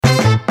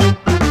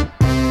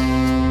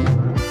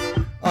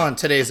On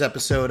today's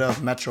episode of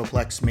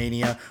Metroplex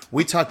Mania,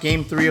 we talk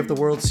Game 3 of the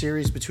World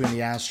Series between the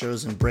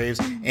Astros and Braves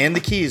and the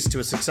keys to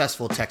a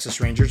successful Texas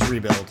Rangers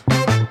rebuild.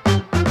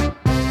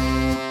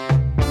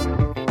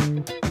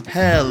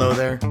 Hello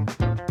there.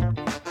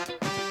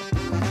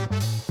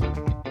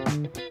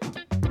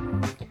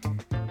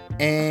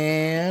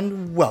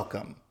 And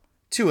welcome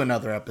to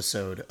another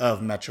episode of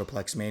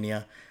Metroplex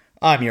Mania.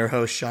 I'm your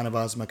host,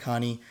 Shanavaz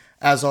Makhani.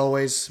 As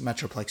always,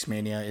 Metroplex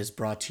Mania is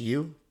brought to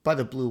you by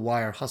the Blue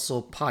Wire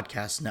Hustle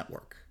Podcast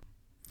Network.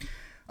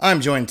 I'm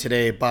joined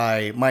today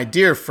by my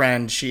dear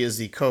friend. She is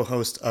the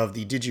co-host of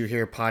the Did You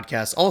Hear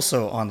podcast,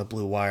 also on the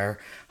Blue Wire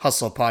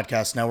Hustle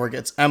Podcast Network.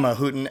 It's Emma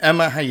Hooten.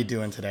 Emma, how you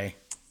doing today?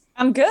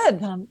 I'm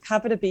good. I'm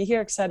happy to be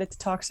here. Excited to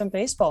talk some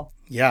baseball.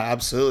 Yeah,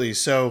 absolutely.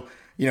 So,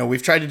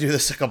 we've tried to do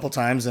this a couple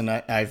times, and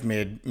I've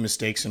made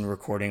mistakes in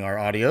recording our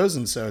audios,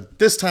 and so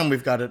this time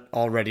we've got it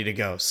all ready to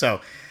go.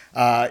 So,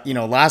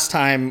 last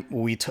time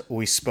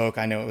we spoke,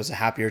 I know it was a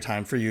happier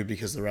time for you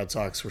because the Red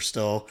Sox were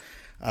still,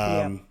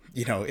 in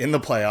the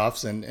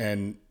playoffs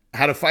and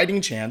had a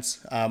fighting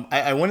chance.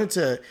 I wanted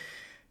to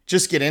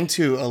just get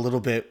into a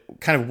little bit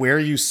kind of where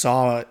you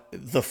saw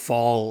the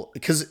fall,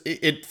 because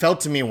it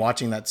felt to me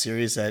watching that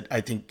series that I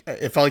think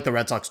it felt like the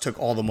Red Sox took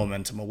all the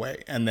momentum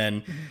away. And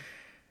then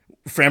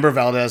Framber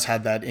Valdez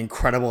had that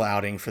incredible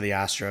outing for the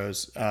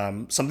Astros,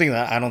 something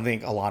that I don't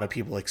think a lot of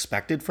people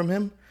expected from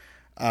him.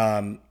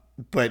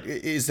 But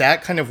is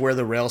that kind of where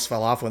the rails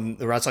fell off when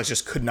the Red Sox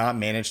just could not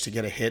manage to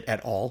get a hit at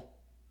all?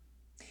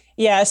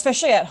 Yeah,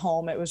 especially at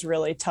home, it was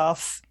really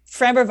tough.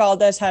 Framber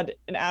Valdez had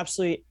an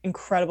absolutely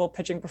incredible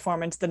pitching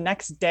performance. The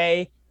next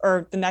day,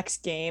 or the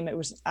next game, it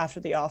was after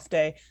the off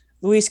day,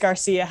 Luis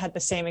Garcia had the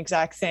same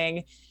exact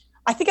thing.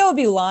 I think I would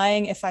be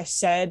lying if I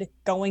said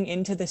going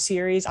into the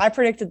series, I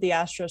predicted the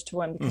Astros to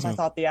win because I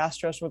thought the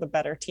Astros were the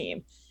better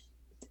team.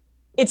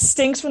 It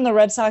stinks when the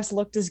Red Sox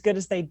looked as good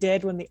as they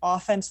did, when the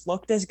offense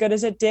looked as good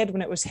as it did,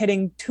 when it was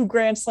hitting 2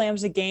 grand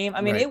slams a game.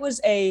 I mean, Right. it was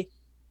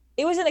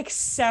an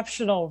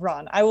exceptional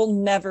run. I will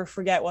never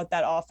forget what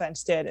that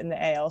offense did in the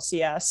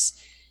ALCS.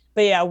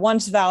 But yeah,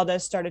 once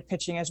Valdez started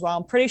pitching as well,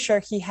 I'm pretty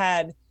sure he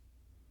had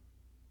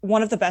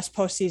one of the best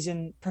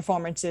postseason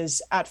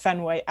performances at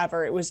Fenway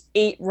ever. It was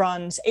 8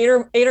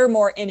 or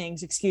more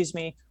innings,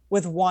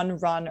 with 1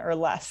 run or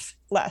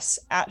less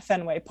at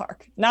Fenway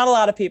Park. Not a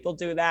lot of people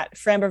do that.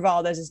 Framber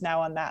Valdez is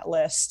now on that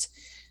list.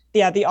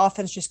 Yeah, the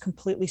offense just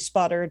completely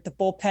sputtered. The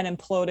bullpen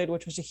imploded,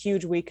 which was a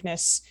huge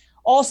weakness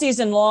all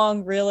season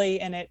long,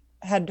 really, and it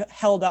had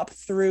held up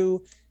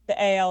through the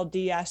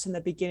ALDS and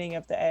the beginning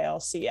of the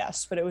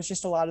ALCS, but it was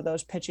just a lot of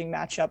those pitching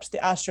matchups. The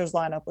Astros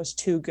lineup was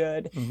too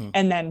good.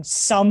 And then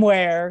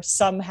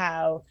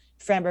somehow,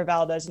 Framber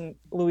Valdez and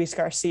Luis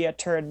Garcia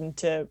turned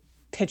into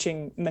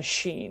pitching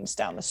machines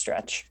down the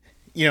stretch.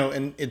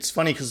 And it's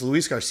funny because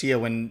Luis Garcia,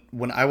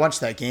 when I watched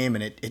that game,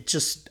 and it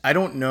just, I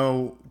don't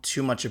know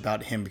too much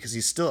about him because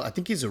I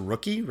think he's a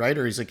rookie, right?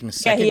 Or he's like in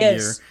his second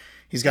year.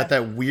 He's got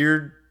that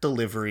weird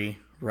delivery,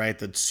 right?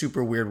 That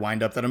super weird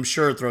windup that I'm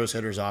sure throws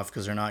hitters off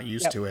because they're not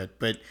used to it.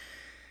 But,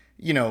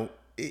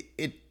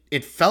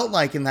 it felt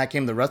like in that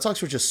game, the Red Sox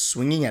were just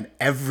swinging at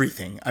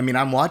everything. I mean,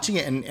 I'm watching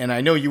it and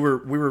I know we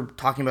were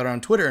talking about it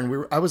on Twitter,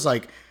 and I was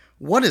like,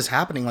 what is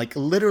happening? Like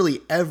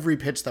literally every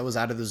pitch that was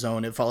out of the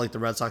zone, it felt like the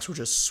Red Sox were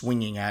just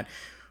swinging at.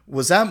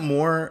 Was that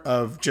more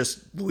of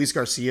just Luis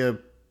Garcia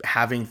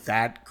having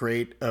that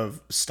great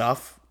of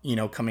stuff,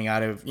 coming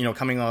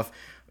off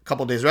a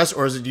couple of days rest,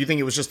 or do you think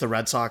it was just the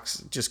Red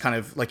Sox just kind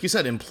of, like you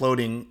said,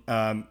 imploding,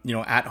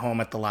 at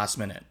home at the last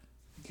minute?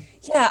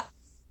 Yeah.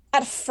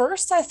 At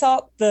first I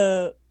thought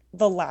the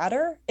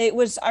latter.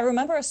 I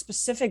remember a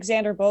specific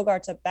Xander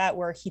Bogaerts at bat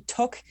where he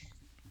took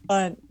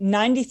a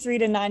 93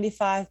 to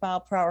 95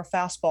 mile per hour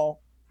fastball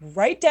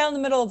right down the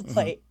middle of the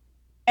plate.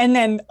 And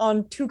then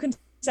on 2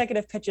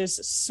 consecutive pitches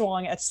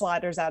swung at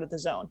sliders out of the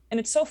zone. And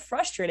it's so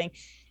frustrating.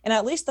 And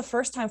at least the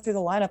first time through the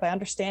lineup, I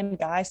understand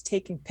guys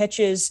taking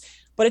pitches,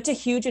 but it's a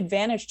huge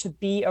advantage to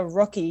be a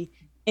rookie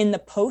in the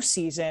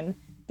postseason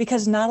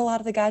because not a lot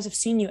of the guys have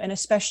seen you. And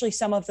especially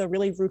some of the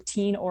really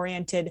routine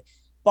oriented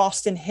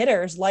Boston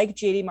hitters like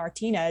JD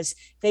Martinez,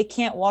 they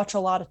can't watch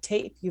a lot of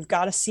tape. You've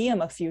got to see him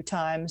a few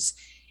times.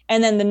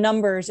 And then the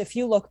numbers, if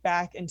you look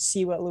back and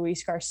see what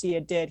Luis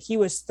Garcia did, he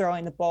was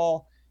throwing the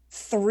ball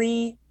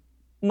 3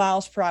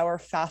 miles per hour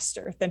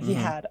faster than he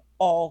had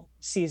all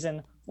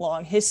season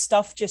long. His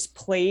stuff just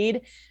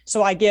played.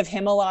 So I give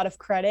him a lot of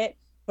credit,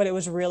 but it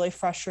was really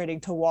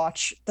frustrating to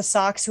watch the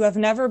Sox, who have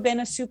never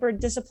been a super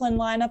disciplined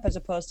lineup as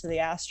opposed to the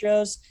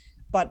Astros.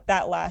 But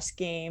that last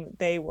game,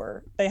 they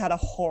had a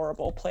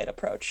horrible plate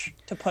approach,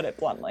 to put it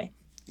bluntly.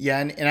 Yeah,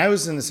 and I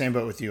was in the same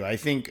boat with you. I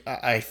think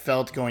I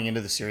felt going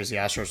into the series the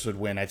Astros would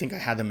win. I think I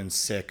had them in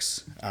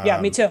 6. Yeah,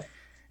 me too.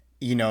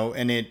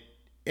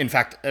 In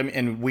fact,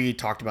 and we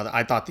talked about it.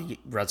 I thought the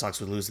Red Sox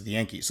would lose to the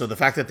Yankees. So the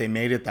fact that they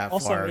made it that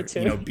Also, far, me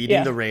too.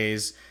 beating the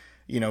Rays,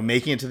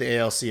 making it to the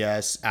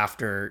ALCS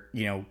after,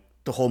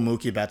 the whole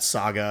Mookie Betts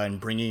saga and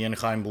bringing in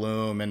Chaim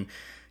Bloom and,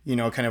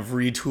 kind of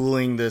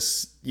retooling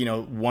this,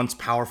 once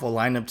powerful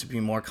lineup to be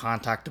more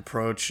contact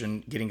approach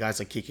and getting guys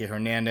like Kike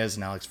Hernandez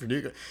and Alex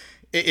Verdugo.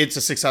 It's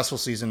a successful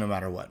season no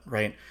matter what,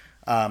 right?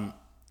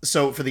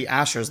 So for the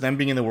Astros, them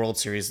being in the World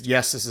Series,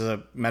 yes, this is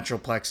a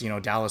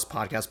Metroplex, Dallas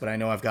podcast, but I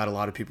know I've got a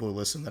lot of people who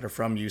listen that are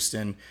from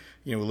Houston,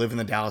 who live in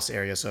the Dallas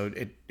area. So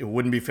it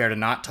wouldn't be fair to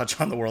not touch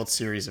on the World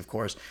Series, of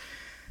course.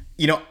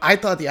 I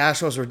thought the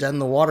Astros were dead in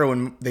the water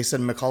when they said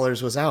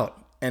McCullers was out.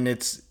 And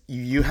it's,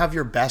 you have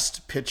your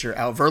best pitcher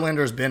out.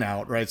 Verlander's been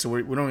out, right? So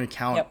we don't even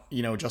count,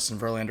 Justin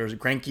Verlander.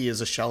 Greinke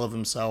is a shell of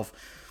himself,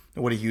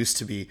 what he used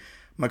to be.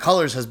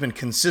 McCullers has been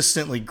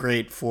consistently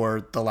great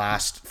for the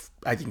last,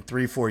 I think,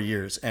 3-4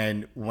 years.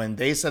 And when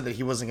they said that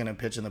he wasn't going to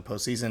pitch in the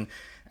postseason,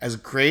 as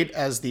great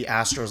as the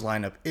Astros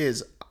lineup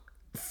is,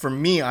 for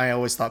me, I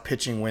always thought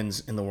pitching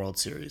wins in the World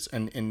Series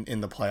and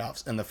in the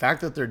playoffs. And the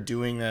fact that they're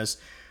doing this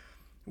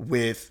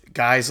with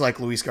guys like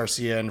Luis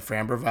Garcia and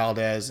Framber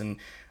Valdez and,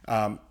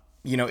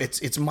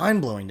 it's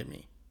mind-blowing to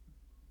me.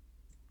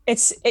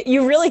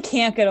 You really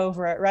can't get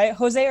over it, right?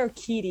 Jose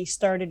Urquidy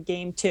started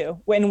game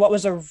 2 when what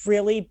was a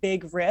really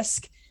big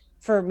risk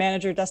for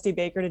manager Dusty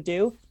Baker to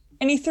do.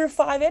 And he threw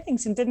 5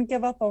 innings and didn't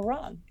give up a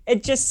run.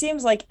 It just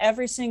seems like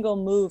every single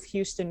move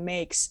Houston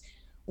makes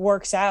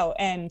works out.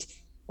 And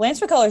Lance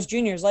McCullers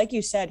Jr., like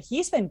you said,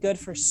 he's been good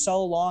for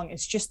so long.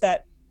 It's just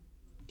that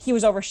he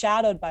was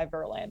overshadowed by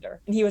Verlander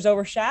and he was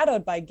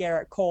overshadowed by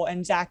Garrett Cole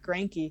and Zach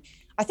Greinke.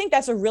 I think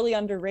that's a really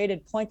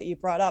underrated point that you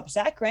brought up.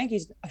 Zach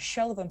Greinke's a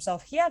shell of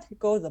himself. He had to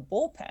go to the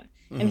bullpen,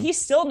 and he's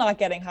still not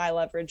getting high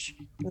leverage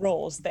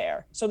roles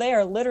there. So they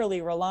are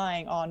literally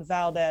relying on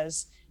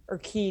Valdez,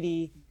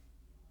 Urquidy,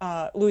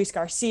 Luis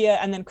Garcia,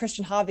 and then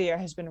Christian Javier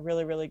has been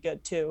really, really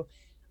good too.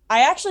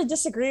 I actually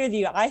disagree with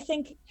you. I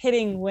think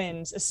hitting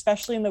wins,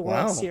 especially in the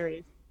World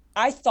Series.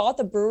 I thought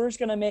the Brewers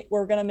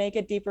were gonna make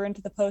it deeper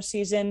into the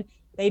postseason.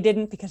 They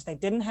didn't because they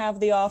didn't have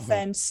the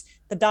offense.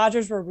 The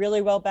Dodgers were really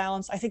well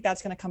balanced. I think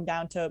that's going to come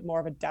down to more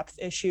of a depth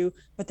issue.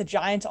 But the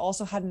Giants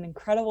also had an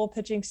incredible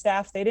pitching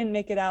staff. They didn't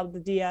make it out of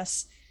the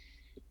DS.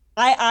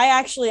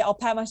 I'll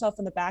pat myself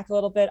in the back a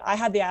little bit. I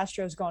had the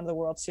Astros going to the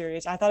World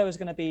Series. I thought it was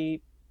going to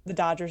be the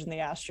Dodgers and the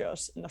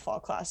Astros in the Fall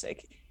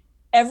Classic.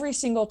 Every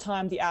single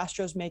time the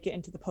Astros make it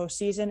into the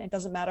postseason, it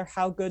doesn't matter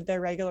how good their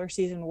regular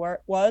season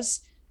was.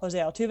 Jose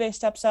Altuve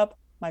steps up.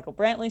 Michael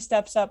Brantley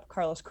steps up,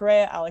 Carlos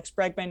Correa, Alex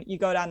Bregman, you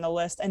go down the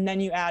list, and then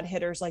you add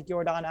hitters like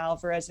Yordan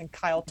Alvarez and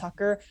Kyle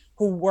Tucker,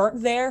 who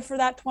weren't there for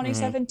that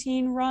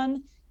 2017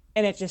 run,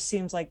 and it just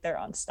seems like they're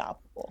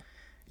unstoppable.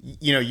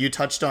 You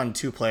touched on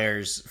 2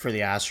 players for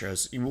the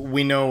Astros.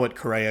 We know what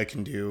Correa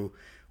can do.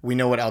 We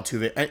know what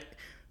Altuve...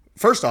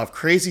 First off,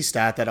 crazy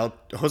stat that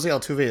Jose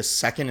Altuve is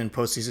second in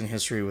postseason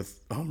history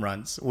with home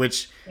runs,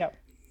 which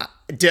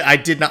I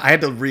did not... I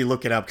had to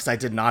re-look it up because I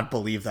did not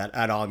believe that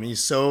at all. I mean,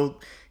 he's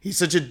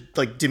such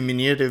a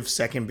diminutive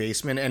second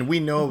baseman, and we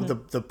know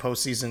the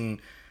postseason,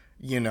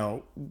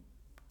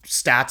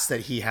 stats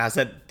that he has,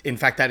 that in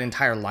fact that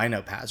entire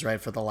lineup has,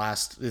 right, for the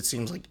last, it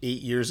seems like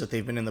 8 years that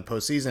they've been in the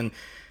postseason.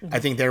 I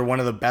think they're one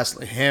of the best.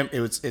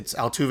 It's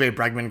Altuve,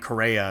 Bregman,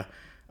 Correa,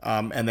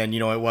 and then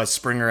it was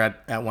Springer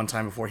at one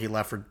time before he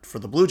left for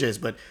the Blue Jays.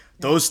 But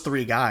those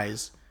 3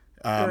 guys,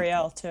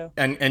 Gurriel too,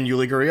 and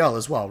Yuli Gurriel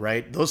as well,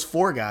 right? Those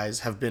 4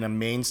 guys have been a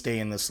mainstay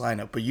in this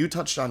lineup. But you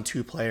touched on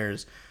 2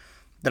 players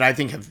that I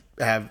think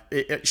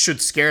it should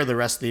scare the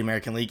rest of the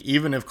American League,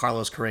 even if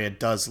Carlos Correa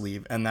does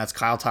leave, and that's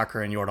Kyle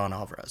Tucker and Yordan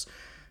Alvarez.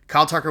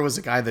 Kyle Tucker was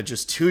a guy that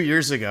just 2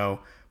 years ago,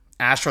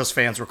 Astros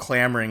fans were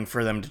clamoring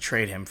for them to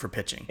trade him for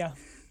pitching. Yeah.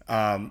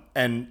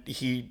 And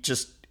he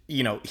just,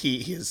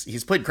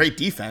 he's played great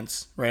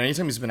defense, right?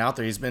 Anytime he's been out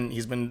there, he's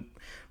been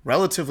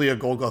relatively a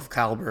Gold Glove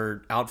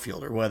caliber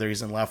outfielder, whether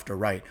he's in left or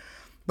right.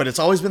 But it's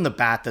always been the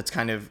bat that's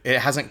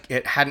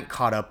it hadn't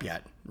caught up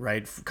yet,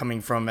 right?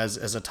 Coming from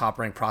as a top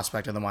ranked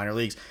prospect in the minor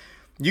leagues.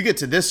 You get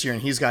to this year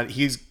and he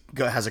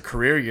has a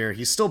career year.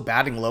 He's still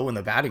batting low in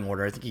the batting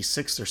order. I think he's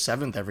 6th or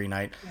 7th every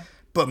night. Yeah.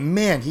 But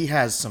man, he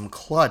has some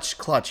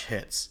clutch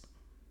hits.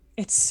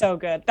 It's so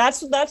good. That's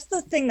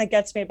the thing that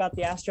gets me about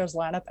the Astros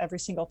lineup every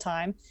single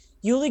time.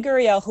 Yuli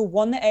Gurriel, who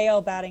won the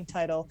AL batting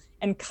title,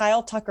 and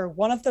Kyle Tucker,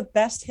 one of the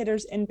best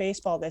hitters in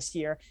baseball this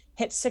year,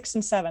 hit 6th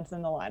and 7th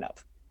in the lineup.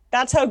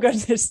 That's how good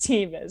this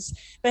team is.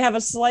 They have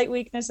a slight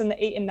weakness in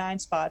the 8 and 9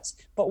 spots,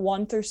 but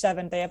 1 through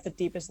 7, they have the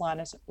deepest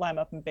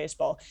lineup in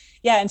baseball.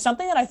 Yeah, and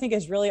something that I think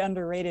is really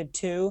underrated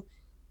too,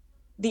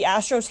 the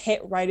Astros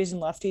hit righties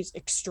and lefties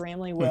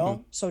extremely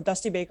well. So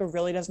Dusty Baker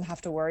really doesn't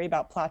have to worry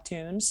about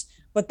platoons,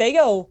 but they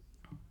go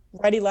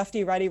righty,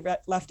 lefty, righty,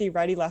 lefty,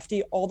 righty,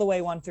 lefty, all the way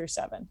 1 through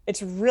 7.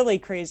 It's really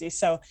crazy.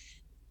 So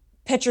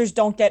pitchers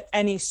don't get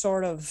any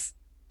sort of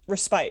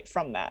respite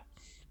from that.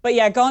 But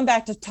yeah, going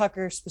back to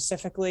Tucker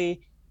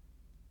specifically,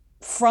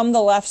 from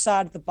the left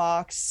side of the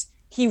box,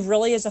 he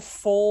really is a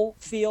full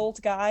field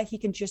guy. He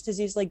can just as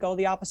easily go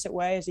the opposite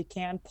way as he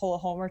can pull a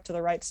homer to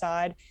the right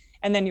side.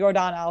 And then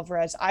Yordan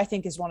Alvarez, I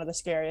think, is one of the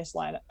scariest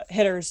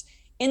hitters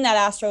in that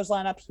Astros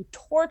lineup. He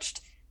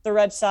torched the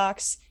Red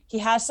Sox. He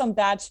has some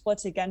bad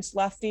splits against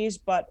lefties,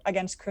 but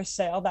against Chris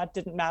Sale, that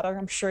didn't matter.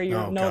 I'm sure you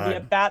Oh know the God.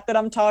 at bat that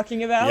I'm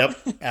talking about.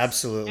 Yep.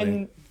 Absolutely.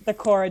 And the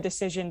Cora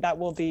decision that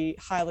will be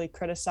highly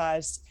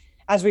criticized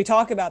as we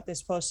talk about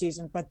this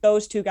postseason. But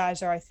those two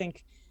guys are, I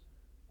think,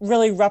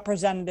 really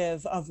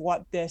representative of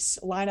what this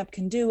lineup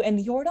can do. And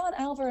Yordan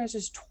Alvarez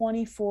is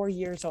 24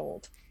 years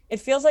old. It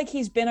feels like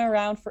he's been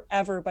around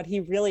forever, but he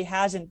really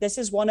hasn't. This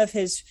is one of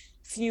his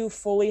few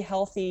fully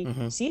healthy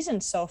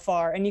seasons so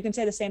far. And you can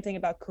say the same thing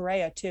about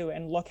Correa too.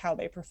 And look how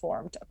they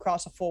performed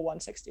across a full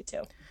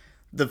 162.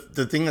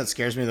 The thing that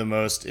scares me the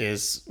most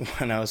is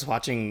when I was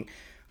watching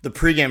the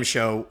pregame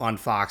show on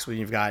Fox, when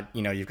you've got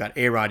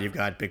A-Rod, you've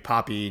got Big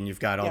Papi, and you've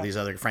got all these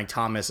other, Frank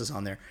Thomas is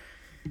on there.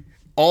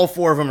 All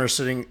four of them are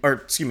sitting, or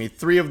excuse me,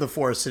 three of the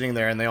four are sitting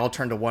there, and they all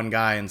turned to one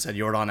guy and said,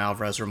 Yordan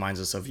Alvarez reminds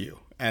us of you.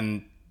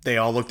 And they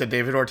all looked at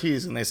David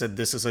Ortiz and they said,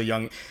 this is a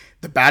young,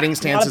 the batting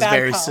stance is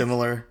very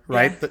similar,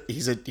 right? Yeah.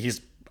 He's a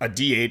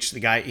DH, the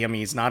guy, I mean,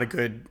 he's not a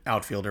good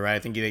outfielder, right? I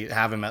think they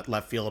have him at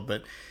left field,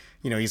 but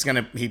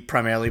he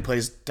primarily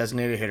plays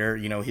designated hitter.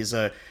 He's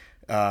an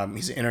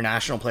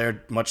international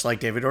player, much like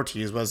David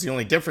Ortiz was. The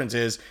only difference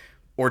is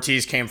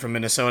Ortiz came from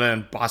Minnesota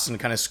and Boston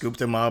kind of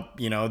scooped him up.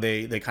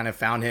 They kind of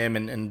found him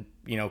and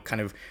kind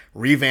of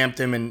revamped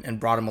him and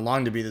brought him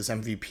along to be this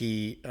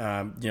MVP,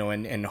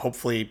 and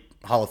hopefully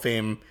Hall of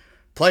Fame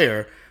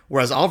player.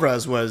 Whereas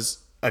Alvarez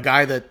was a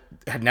guy that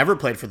had never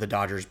played for the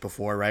Dodgers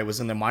before, right? Was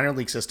in the minor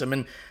league system,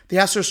 and the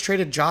Astros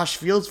traded Josh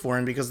Fields for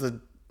him because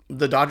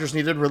the Dodgers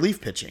needed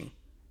relief pitching.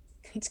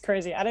 It's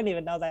crazy. I didn't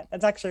even know that.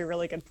 That's actually a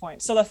really good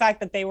point. So the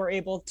fact that they were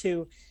able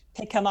to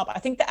pick him up, I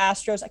think the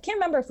Astros, I can't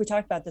remember if we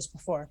talked about this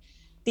before.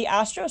 The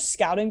Astros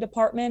scouting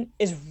department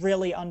is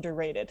really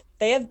underrated.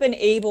 They have been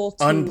able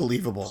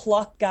to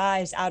pluck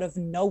guys out of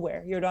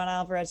nowhere. Yordan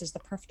Alvarez is the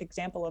perfect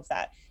example of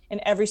that. And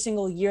every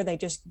single year they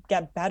just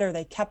get better.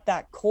 They kept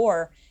that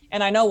core.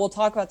 And I know we'll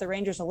talk about the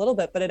Rangers a little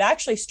bit, but it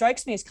actually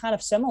strikes me as kind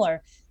of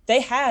similar.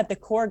 They had the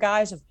core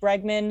guys of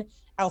Bregman,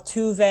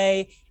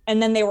 Altuve,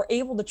 and then they were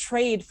able to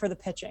trade for the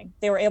pitching.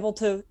 They were able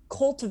to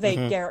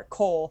cultivate Garrett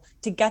Cole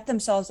to get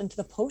themselves into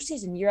the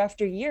postseason year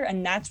after year.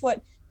 And that's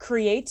what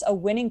creates a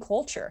winning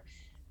culture.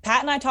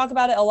 Pat and I talk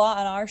about it a lot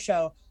on our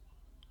show.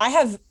 I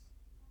have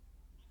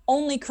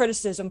only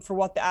criticism for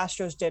what the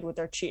Astros did with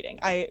their cheating.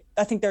 I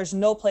think there's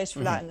no place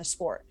for that in the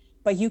sport.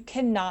 But you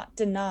cannot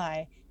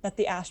deny that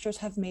the Astros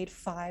have made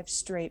 5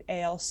 straight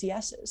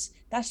ALCSs.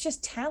 That's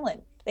just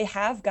talent. They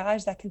have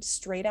guys that can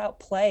straight out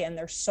play, and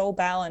they're so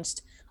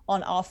balanced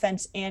on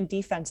offense and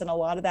defense. And a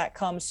lot of that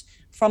comes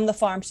from the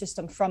farm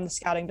system, from the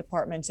scouting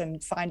departments,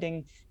 and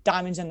finding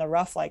diamonds in the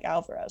rough like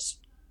Alvarez.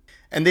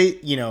 And they,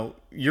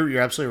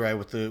 you're absolutely right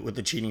with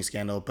the cheating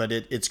scandal, but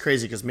it's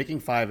crazy because making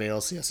 5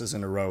 ALCSs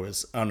in a row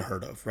is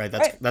unheard of, right?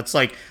 That's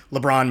like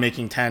LeBron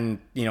making 10,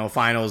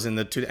 finals in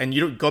the two, and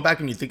you go back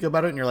and you think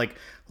about it, and you're like,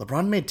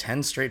 LeBron made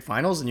 10 straight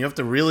finals, and you have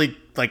to really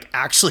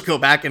actually go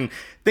back and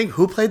think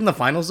who played in the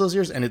finals those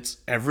years, and it's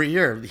every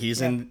year he's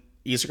in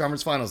Eastern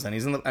Conference Finals, and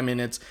he's in the. I mean,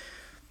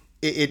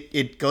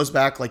 it goes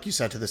back, like you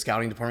said, to the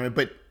scouting department,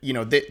 but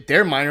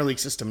their minor league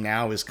system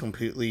now is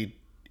completely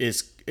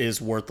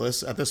is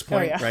worthless at this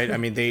point, right? I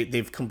mean,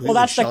 they've completely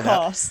that's shelled the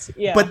cost. Out.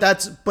 Yeah.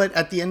 But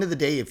at the end of the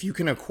day, if you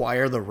can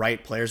acquire the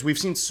right players, we've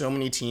seen so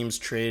many teams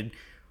trade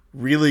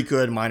really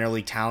good minor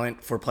league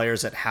talent for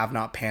players that have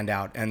not panned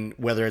out, and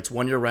whether it's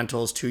 1-year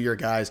rentals, 2-year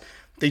guys,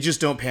 they just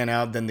don't pan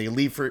out. Then they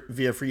leave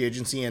via free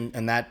agency,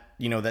 and that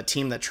that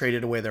team that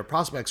traded away their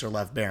prospects are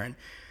left barren.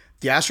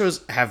 The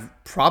Astros have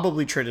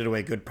probably traded away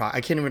I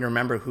can't even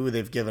remember who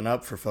they've given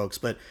up for folks,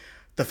 but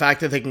the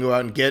fact that they can go out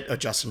and get a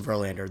Justin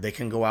Verlander, they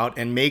can go out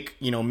and make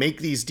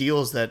these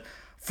deals that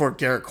for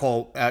Garrett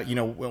Cole,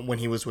 when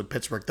he was with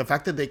Pittsburgh, the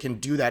fact that they can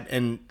do that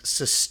and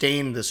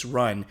sustain this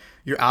run,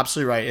 you're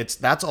absolutely right.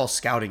 That's all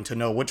scouting to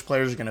know which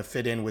players are going to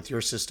fit in with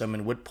your system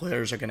and which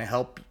players are going to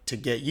help to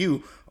get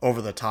you over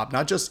the top,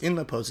 not just in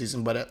the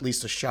postseason, but at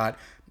least a shot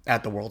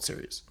at the World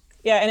Series.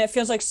 Yeah. And it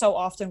feels like so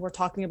often we're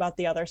talking about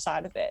the other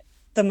side of it,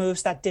 the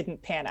moves that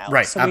didn't pan out.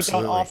 Right. So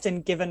absolutely. We don't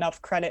often give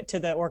enough credit to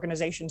the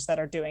organizations that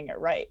are doing it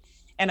right.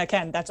 And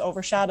again, that's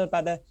overshadowed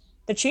by the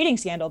cheating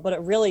scandal, but it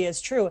really is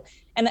true.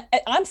 And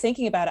I'm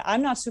thinking about it.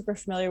 I'm not super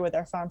familiar with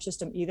their farm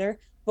system either,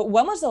 but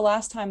when was the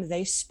last time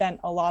they spent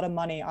a lot of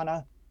money on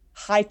a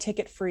high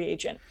ticket free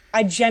agent?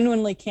 I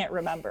genuinely can't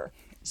remember.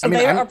 So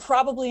they are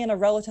probably in a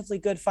relatively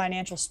good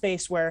financial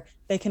space where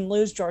they can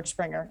lose George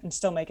Springer and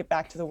still make it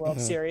back to the World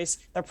Series.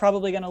 They're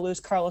probably going to lose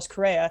Carlos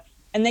Correa,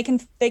 and they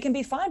can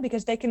be fine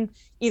because they can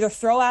either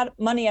throw out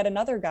money at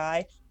another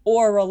guy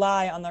or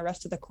rely on the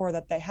rest of the core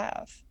that they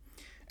have.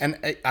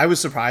 And I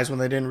was surprised when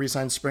they didn't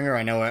re-sign Springer.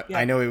 I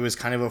know it was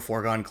kind of a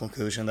foregone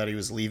conclusion that he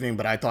was leaving,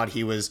 but I thought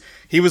he was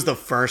the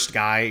first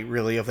guy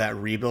really of that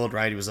rebuild,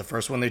 right? He was the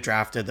first one they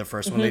drafted, the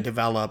first one they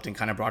developed and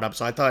kind of brought up.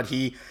 So I thought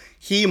he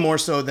more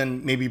so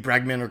than maybe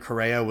Bregman or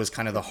Correa was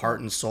kind of the heart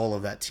and soul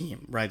of that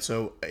team, right?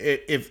 So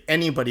if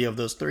anybody of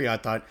those three, I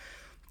thought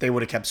they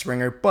would have kept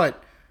Springer,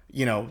 but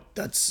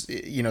that's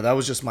that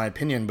was just my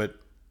opinion. But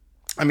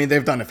I mean,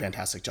 they've done a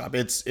fantastic job.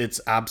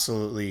 It's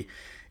absolutely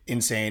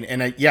insane.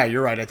 And yeah,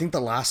 you're right. I think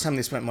the last time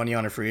they spent money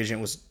on a free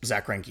agent was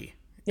Zach Greinke.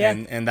 Yeah.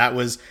 And that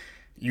was,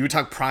 you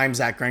talk prime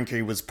Zach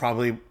Greinke was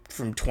probably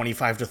from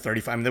 25 to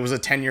 35. I mean, there was a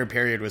 10-year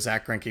period where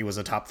Zach Greinke was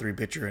a top 3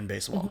 pitcher in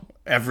baseball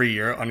every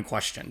year,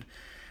 unquestioned.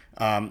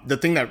 The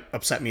thing that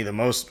upset me the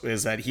most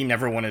is that he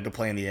never wanted to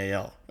play in the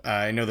AL.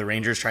 I know the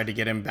Rangers tried to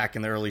get him back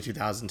in the early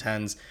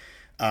 2010s,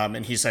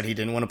 and he said he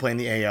didn't want to play in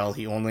the AL.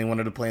 He only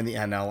wanted to play in the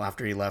NL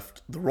after he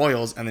left the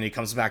Royals, and then he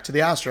comes back to the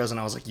Astros, and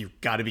I was like, you've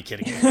got to be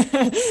kidding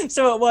me.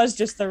 So it was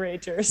just the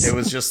Rangers. It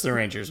was just the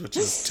Rangers, which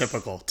is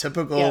typical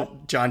Yeah.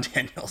 John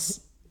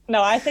Daniels.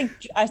 No, I think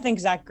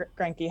Zach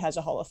Greinke has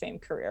a Hall of Fame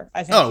career.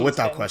 I think he's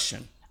Without been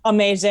question.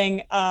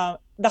 amazing.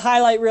 The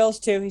highlight reels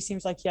too. He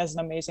seems like he has an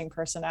amazing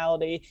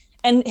personality,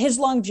 and his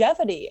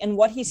longevity and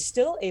what he's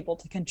still able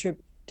to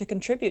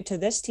contribute to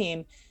this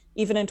team,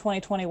 even in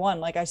 2021.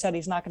 Like I said,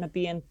 he's not going to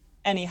be in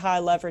any high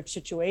leverage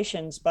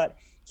situations, but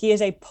he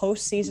is a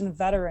postseason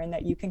veteran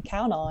that you can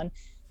count on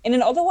in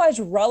an otherwise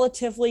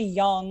relatively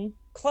young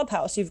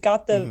clubhouse. You've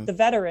got the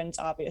veterans,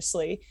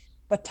 obviously,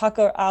 but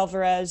Tucker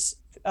Alvarez,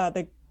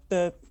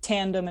 the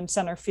tandem in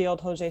center field,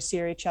 Jose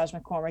Siri, Chas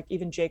McCormick,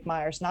 even Jake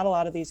Myers. Not a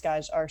lot of these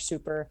guys are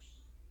super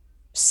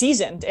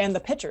seasoned, and the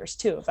pitchers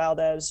too,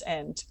 Valdez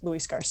and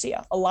Luis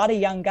Garcia. A lot of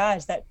young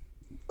guys that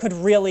could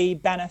really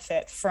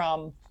benefit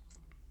from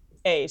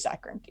a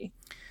Zach Greinke.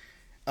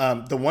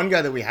 The one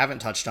guy that we haven't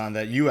touched on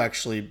that you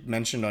actually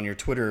mentioned on your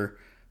Twitter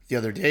the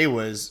other day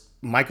was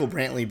Michael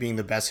Brantley being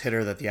the best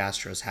hitter that the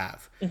Astros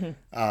have.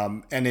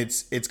 And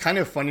it's kind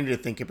of funny to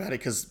think about it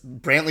because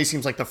Brantley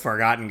seems like the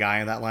forgotten guy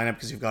in that lineup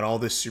because you've got all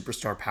this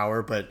superstar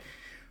power, but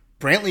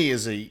Brantley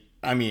is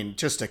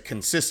just a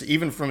consistent,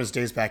 even from his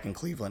days back in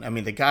Cleveland. I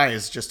mean, the guy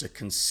is just a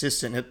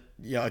consistent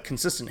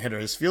hitter.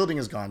 His fielding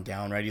has gone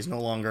down, right? He's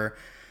no longer,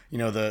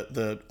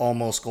 the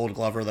almost Gold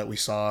Glover that we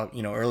saw,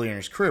 earlier in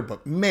his career.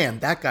 But man,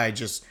 that guy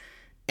just,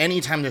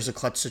 anytime there's a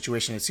clutch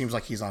situation, it seems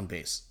like he's on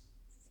base.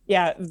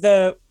 Yeah,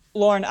 the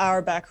Lauren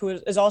Auerbach, who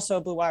is also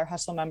a Blue Wire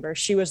Hustle member,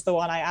 she was the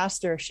one I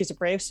asked her. She's a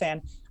Braves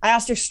fan. I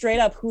asked her straight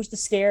up, who's the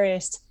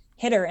scariest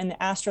hitter in the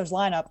Astros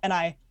lineup? And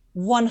I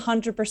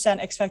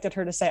 100% expected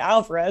her to say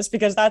Alvarez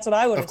because that's what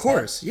I would have said. Of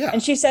course, yeah.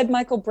 And she said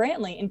Michael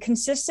Brantley. And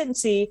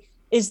consistency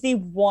is the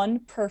one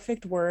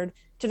perfect word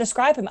to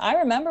describe him. I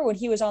remember when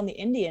he was on the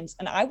Indians,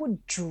 and I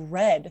would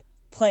dread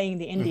playing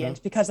the Indians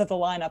because of the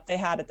lineup they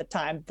had at the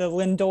time. The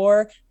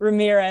Lindor,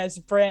 Ramirez,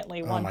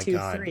 Brantley, 1, 2,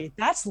 3.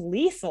 That's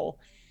lethal.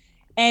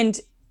 And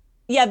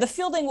yeah, the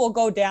fielding will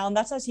go down.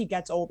 That's as he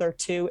gets older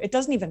too. It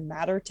doesn't even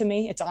matter to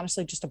me. It's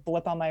honestly just a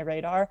blip on my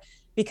radar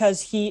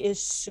because he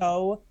is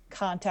so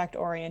contact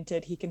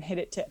oriented. He can hit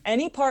it to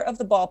any part of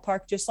the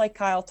ballpark, just like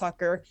Kyle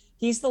Tucker.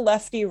 He's the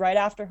lefty right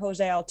after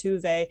Jose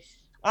Altuve.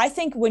 I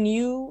think when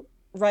you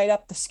write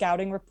up the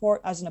scouting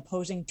report as an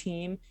opposing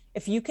team,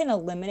 if you can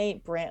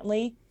eliminate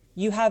Brantley,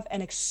 you have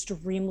an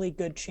extremely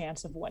good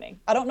chance of winning.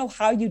 I don't know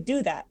how you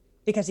do that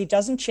because he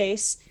doesn't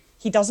chase.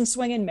 He doesn't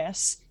swing and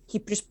miss. He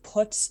just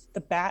puts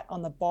the bat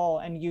on the ball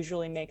and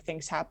usually make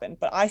things happen.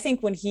 But I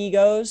think when he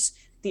goes,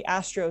 the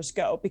Astros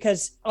go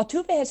because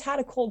Altuve has had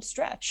a cold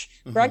stretch.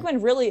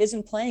 Bregman really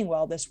isn't playing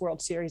well this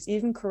World Series.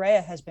 Even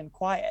Correa has been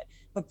quiet.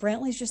 But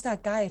Brantley's just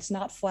that guy. It's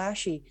not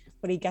flashy,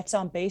 but he gets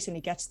on base and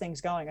he gets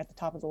things going at the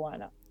top of the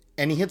lineup.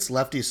 And he hits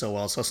lefty so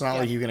well, so it's not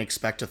like you can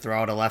expect to throw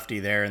out a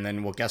lefty there, and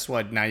then, well, guess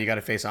what? Now you got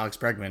to face Alex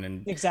Bregman,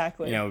 and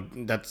exactly,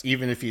 that's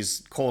even if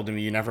he's cold. I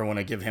mean, you never want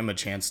to give him a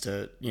chance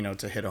to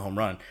hit a home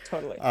run.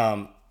 Totally.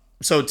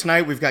 So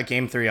tonight we've got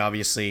Game 3.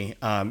 Obviously,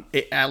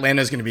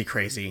 Atlanta's going to be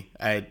crazy.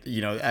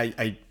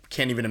 I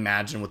can't even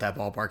imagine what that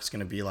ballpark's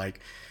going to be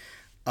like.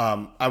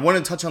 I want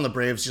to touch on the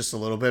Braves just a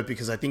little bit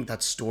because I think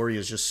that story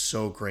is just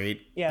so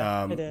great.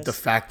 Yeah, it is. The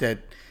fact that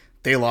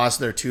they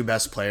lost their 2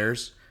 best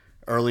players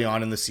early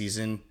on in the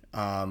season.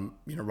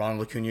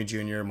 Ronald Acuna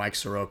Jr., Mike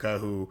Soroka,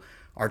 who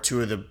are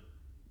 2 of the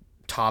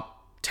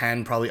top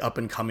 10 probably up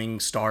and coming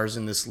stars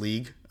in this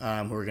league, who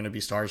are going to be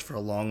stars for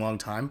a long, long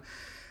time.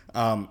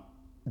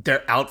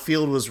 Their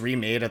outfield was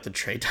remade at the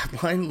trade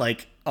deadline.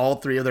 Like all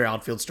 3 of their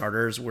outfield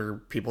starters were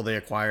people they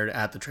acquired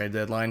at the trade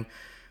deadline.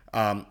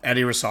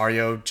 Eddie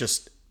Rosario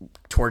just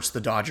torched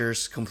the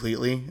Dodgers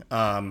completely.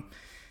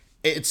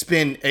 It's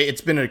been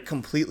a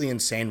completely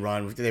insane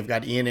run. They've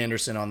got Ian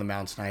Anderson on the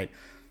mound tonight.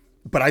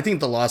 But I think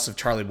the loss of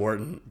Charlie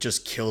Morton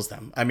just kills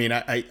them. I mean,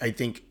 I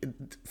think,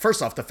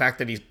 first off, the fact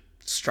that he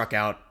struck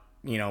out,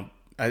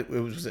 it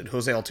was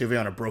Jose Altuve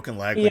on a broken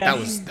leg. Like,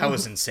 that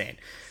was insane.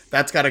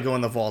 That's got to go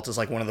in the vault as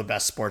like one of the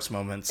best sports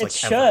moments. It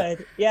should.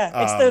 Ever.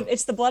 Yeah.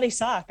 It's the bloody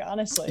sock,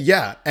 honestly.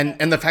 Yeah.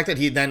 And the fact that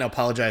he then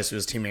apologized to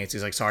his teammates.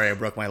 He's like, sorry, I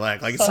broke my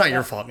leg. Like, it's not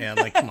your fault, man.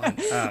 Like, come on.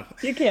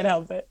 You can't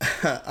help it.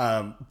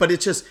 But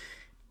it's just,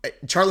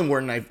 Charlie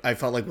Morton, I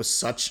felt like was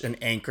such an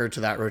anchor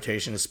to that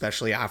rotation,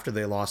 especially after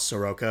they lost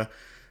Soroka.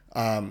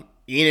 Ian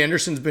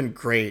Anderson's been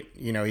great.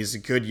 He's a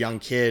good young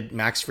kid.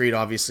 Max Fried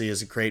obviously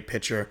is a great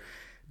pitcher.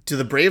 Do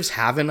the Braves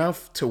have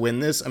enough to win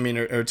this? I mean,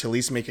 or to at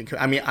least make it.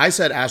 I mean, I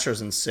said Astros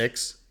in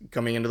 6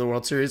 coming into the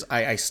World Series.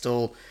 I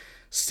still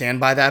stand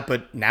by that.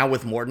 But now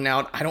with Morton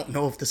out, I don't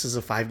know if this is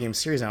a 5-game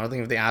series. I don't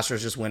think if the Astros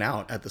just win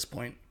out at this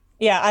point.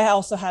 Yeah, I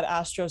also had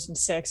Astros in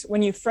 6.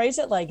 When you phrase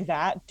it like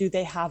that, do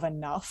they have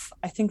enough?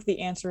 I think the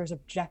answer is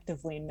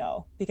objectively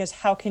no, because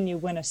how can you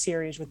win a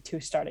series with two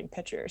starting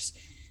pitchers?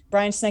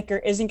 Brian Snitker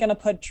isn't going to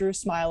put Drew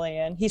Smiley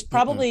in. He's Mm-mm.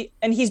 probably,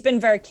 and he's been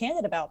very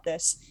candid about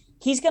this,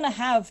 he's going to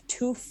have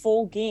two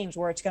full games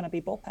where it's going to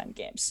be bullpen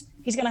games.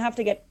 He's going to have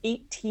to get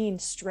 18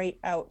 straight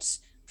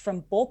outs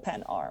from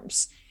bullpen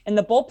arms. And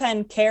the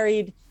bullpen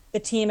carried the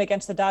team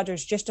against the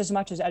Dodgers just as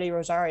much as Eddie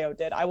Rosario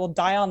did. I will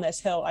die on this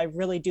hill. I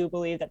really do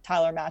believe that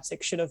Tyler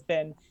Matzik should have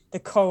been the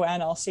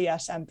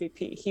co-NLCS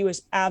MVP. He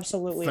was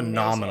absolutely amazing.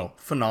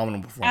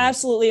 Phenomenal performance.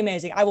 Absolutely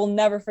amazing. I will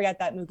never forget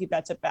that Mookie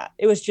Betts at bat.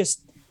 It was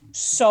just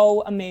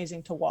so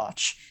amazing to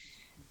watch.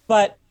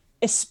 But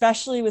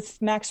especially with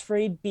Max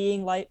Fried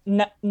being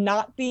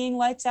not being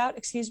lights out,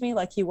 excuse me,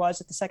 like he was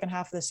at the second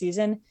half of the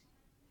season,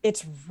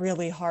 it's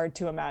really hard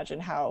to imagine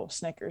how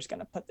Snitker's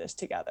going to put this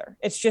together.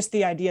 It's just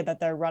the idea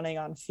that they're running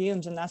on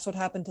fumes, and that's what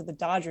happened to the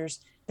Dodgers.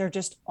 There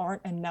just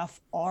aren't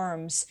enough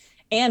arms.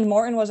 And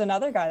Morton was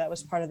another guy that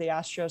was part of the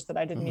Astros that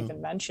I didn't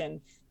even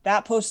mention.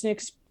 That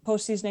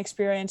postseason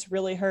experience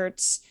really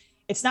hurts.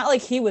 It's not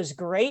like he was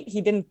great.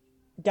 He didn't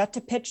get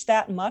to pitch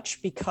that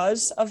much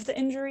because of the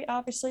injury,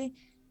 obviously.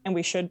 And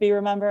we should be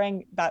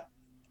remembering that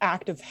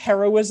act of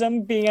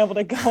heroism, being able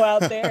to go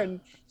out there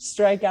and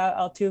strike out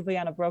Altuve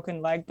on a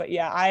broken leg. But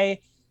yeah, I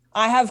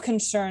have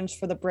concerns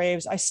for the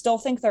Braves. I still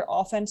think their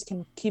offense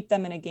can keep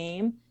them in a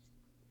game,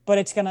 but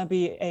it's going to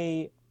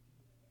be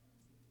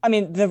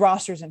the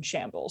roster's in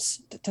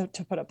shambles,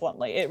 to put it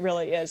bluntly. It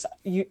really is.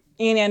 Ian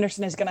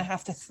Anderson is going to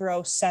have to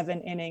throw 7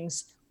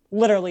 innings,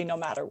 literally no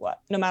matter what,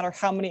 no matter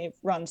how many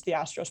runs the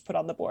Astros put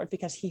on the board,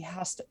 because he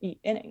has to eat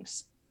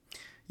innings.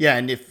 Yeah,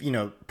 and if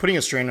putting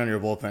a strain on your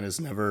bullpen is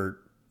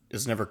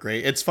never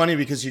great. It's funny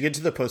because you get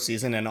to the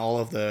postseason and all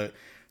of the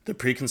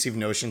preconceived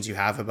notions you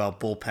have about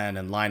bullpen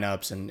and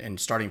lineups and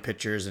starting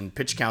pitchers and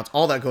pitch counts,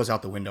 all that goes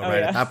out the window, right?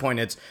 Yeah. At that point,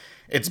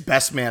 it's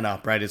best man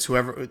up, right? It's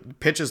whoever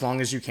pitch as long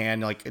as you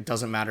can. Like, it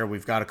doesn't matter.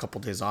 We've got a couple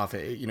days off.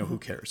 Who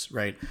cares,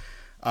 right?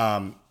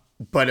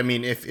 But I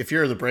mean, if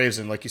you're the Braves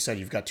and like you said,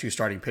 you've got 2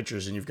 starting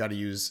pitchers and you've got to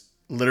use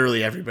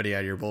literally everybody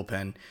out of your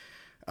bullpen.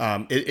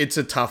 It's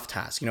a tough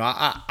task.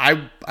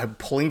 I'm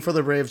pulling for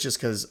the Braves just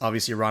because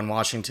obviously Ron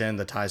Washington,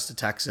 the ties to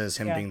Texas,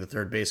 him being the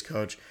third base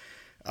coach,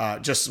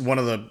 just one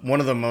of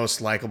the most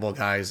likable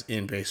guys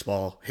in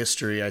baseball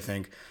history, I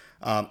think.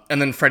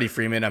 And then Freddie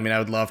Freeman. I mean, I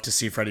would love to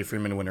see Freddie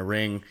Freeman win a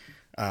ring.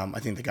 I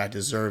think the guy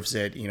deserves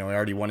it. He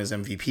already won his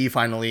MVP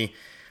finally.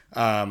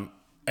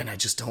 And I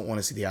just don't want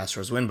to see the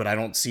Astros win, but I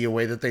don't see a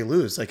way that they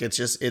lose. Like,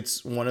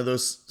 it's one of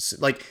those,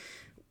 like,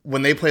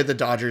 when they played the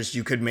Dodgers,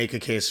 you could make a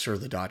case for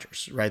the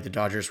Dodgers, right? The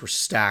Dodgers were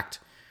stacked.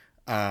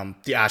 The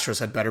Astros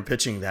had better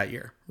pitching that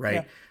year,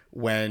 right?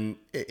 Yeah.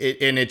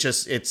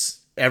 It's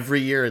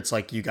every year, it's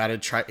like, you got to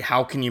try.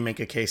 How can you make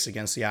a case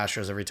against the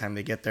Astros every time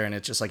they get there? And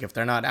it's just like, if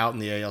they're not out in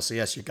the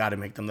ALCS, you got to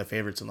make them the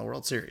favorites in the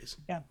World Series.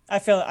 Yeah,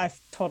 I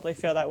totally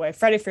feel that way.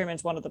 Freddie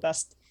Freeman's one of the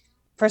best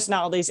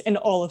personalities in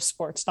all of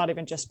sports, not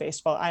even just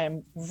baseball. I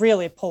am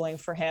really pulling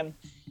for him,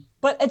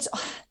 but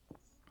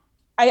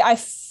I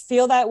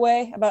feel that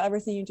way about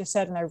everything you just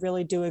said, and I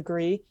really do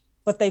agree,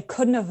 but they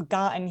couldn't have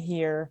gotten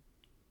here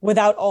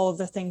without all of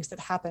the things that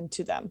happened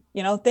to them.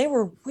 They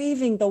were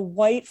waving the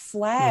white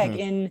flag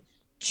in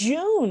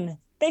June.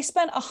 They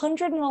spent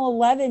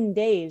 111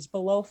 days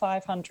below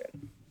 500,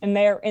 and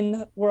they're in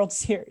the World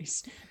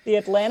Series. The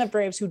Atlanta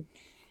Braves, who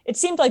it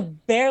seemed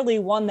like barely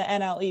won the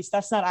NL East.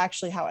 That's not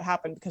actually how it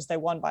happened, because they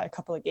won by a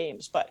couple of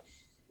games, but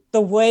the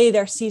way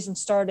their season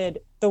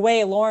started, the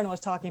way Lauren was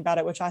talking about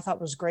it, which I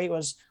thought was great,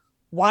 was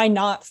why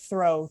not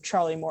throw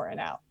Charlie Morton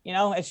out?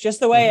 It's just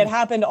the way it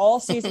happened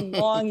all season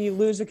long. You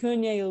lose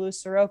Acuna, you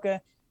lose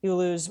Soroka, you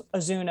lose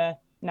Ozuna,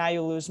 now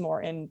you lose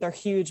Morton. They're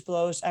huge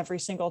blows every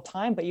single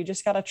time, but you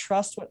just got to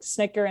trust what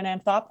Snitker and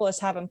Anthopoulos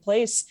have in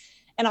place.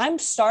 And I'm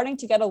starting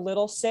to get a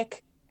little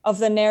sick of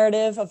the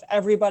narrative of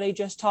everybody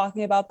just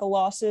talking about the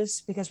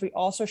losses, because we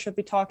also should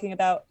be talking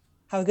about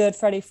how good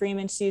Freddie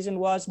Freeman's season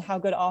was and how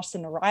good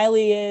Austin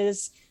Riley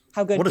is.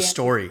 How good what a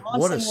story.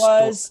 What a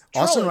was.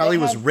 Austin Riley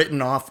was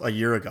written off a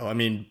year ago. I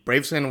mean,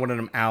 Braves fan wanted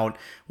him out.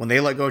 When they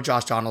let go of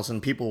Josh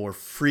Donaldson, people were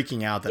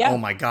freaking out that, oh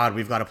my God,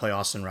 we've got to play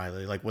Austin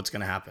Riley. Like, what's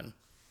going to happen?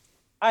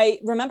 I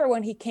remember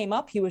when he came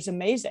up, he was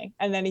amazing.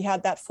 And then he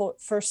had that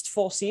first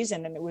full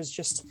season, and it was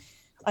just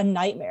a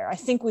nightmare. I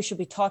think we should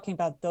be talking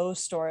about those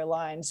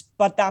storylines.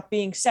 But that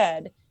being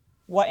said,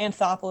 what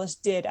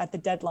Anthopoulos did at the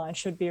deadline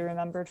should be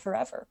remembered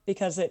forever,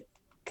 because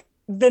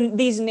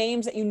these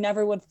names that you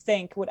never would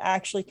think would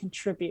actually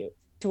contribute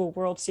to a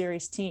World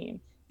Series team.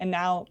 And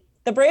now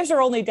the Braves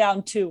are only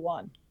down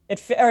 2-1.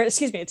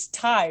 It's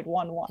tied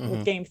 1-1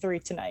 with Game 3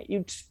 tonight.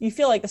 You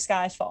feel like the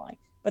sky's falling,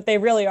 but they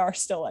really are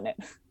still in it.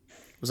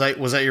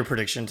 Was that your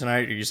prediction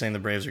tonight? Are you saying the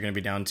Braves are going to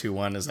be down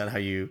 2-1? Is that how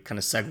you kind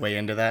of segue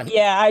into that?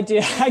 Yeah, I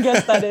do. I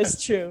guess that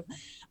is true.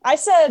 I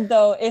said,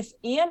 though, if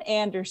Ian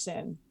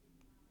Anderson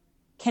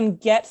can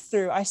get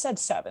through, I said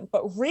 7,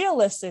 but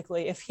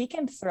realistically, if he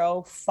can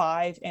throw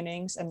 5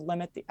 innings and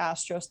limit the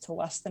Astros to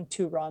less than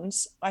 2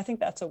 runs, I think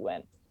that's a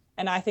win.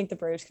 And I think the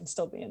Braves can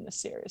still be in this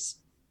series.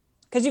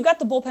 because you've got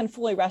the bullpen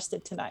fully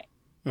rested tonight,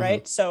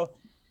 right? Mm-hmm. So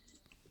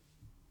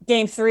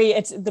Game 3,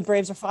 it's the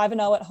Braves are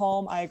 5-0 at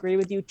home. I agree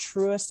with you.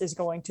 Truist is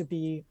going to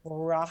be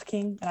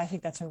rocking, and I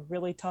think that's a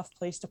really tough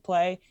place to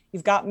play.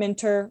 You've got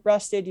Minter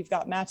rested, you've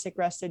got Matzik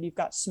rested, you've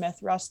got Smith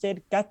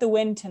rested. Got the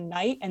win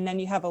tonight, and then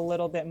you have a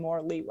little bit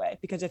more leeway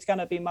because it's going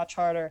to be much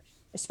harder,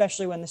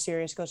 especially when the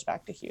series goes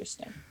back to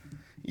Houston.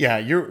 Yeah,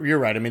 you're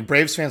right. I mean,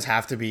 Braves fans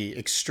have to be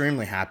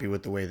extremely happy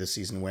with the way the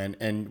season went,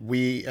 and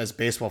we as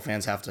baseball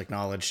fans have to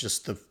acknowledge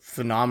just the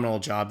phenomenal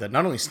job that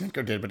not only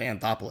Snitker did, but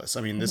Anthopoulos.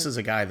 I mean, this is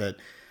a guy that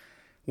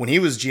when he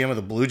was GM of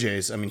the Blue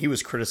Jays, I mean, he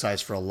was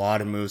criticized for a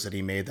lot of moves that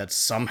he made that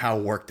somehow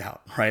worked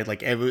out, right?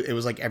 Like it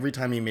was like every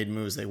time he made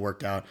moves, they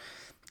worked out.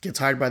 Gets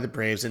hired by the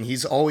Braves, and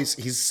he's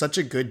such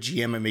a good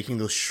GM at making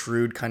those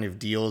shrewd kind of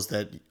deals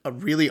that are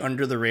really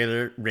under the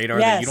radar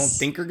that you don't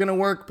think are going to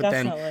work, but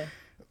Definitely. then,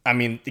 I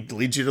mean, it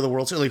leads you to the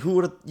World Series. Like, who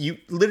would you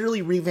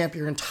literally revamp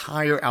your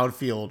entire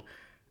outfield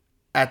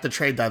at the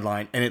trade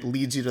deadline, and it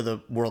leads you to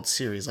the World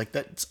Series? Like,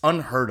 that's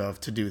unheard of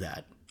to do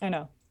that. I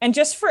know. And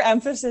just for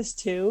emphasis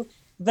too,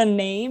 the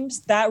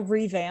names that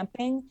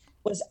revamping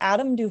was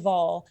Adam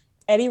Duvall,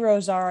 Eddie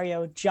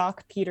Rosario,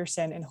 Jock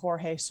Peterson, and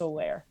Jorge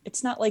Soler.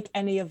 It's not like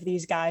any of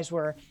these guys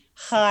were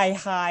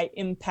high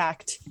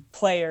impact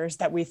players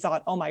that we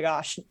thought, oh my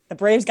gosh, the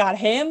Braves got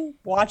him.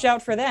 Watch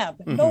out for them.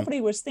 Mm-hmm.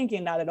 Nobody was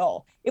thinking that at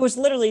all. It was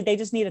literally they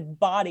just needed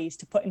bodies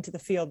to put into the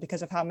field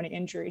because of how many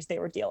injuries they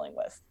were dealing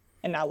with.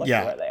 And now look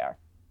at where they are.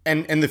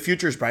 And the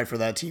future is bright for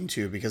that team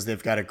too, because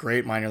they've got a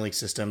great minor league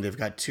system. They've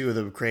got two of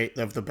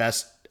the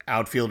best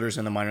outfielders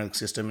in the minor league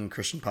system, in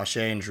Christian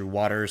Pache and Drew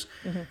Waters,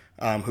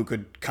 who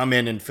could come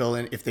in and fill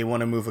in if they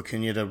want to move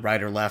Acuna to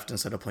right or left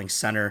instead of playing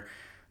center.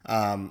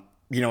 And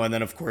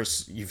then of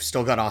course you've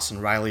still got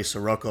Austin Riley,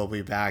 Soroka will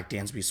be back,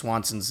 Dansby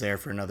Swanson's there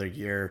for another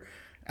year.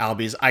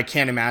 Albies. I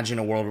can't imagine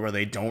a world where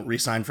they don't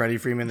re-sign Freddie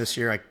Freeman this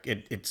year.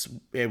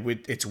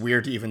 It's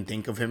weird to even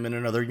think of him in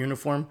another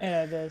uniform.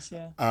 Yeah, it is.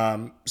 Yeah.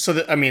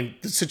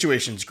 The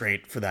situation's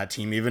great for that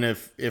team. Even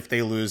if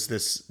they lose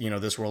this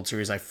World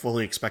Series, I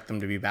fully expect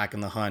them to be back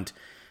in the hunt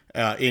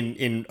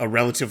in a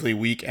relatively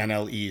weak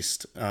NL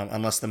East,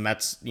 unless the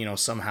Mets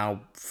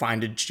somehow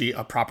find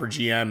a proper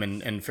GM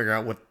and figure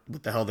out what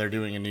the hell they're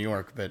doing in New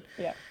York. But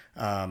yeah,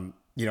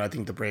 I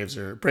think the Braves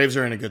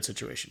are in a good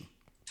situation.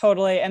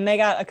 Totally. And they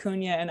got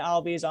Acuna and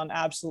Albies on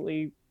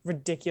absolutely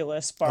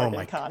ridiculous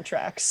bargain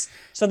contracts.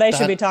 So they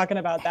should be talking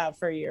about that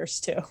for years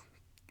too.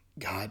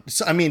 God.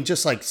 So, I mean,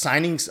 just like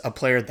signing a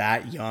player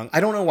that young, I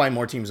don't know why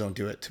more teams don't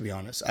do it, to be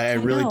honest. I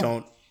really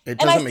don't. It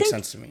doesn't make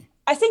sense to me.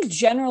 I think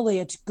generally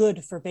it's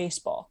good for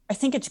baseball. I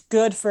think it's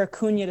good for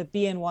Acuna to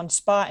be in one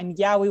spot. And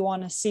yeah, we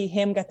want to see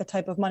him get the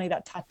type of money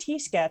that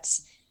Tatis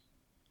gets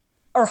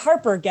or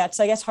Harper gets.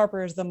 I guess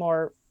Harper is the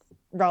more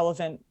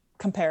relevant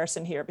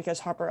comparison here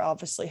because Harper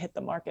obviously hit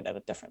the market at a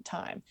different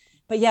time.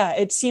 But yeah,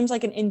 it seems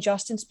like an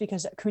injustice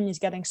because Acuna is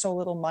getting so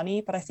little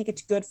money, but I think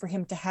it's good for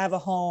him to have a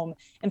home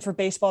and for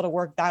baseball to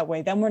work that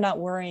way. Then we're not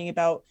worrying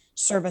about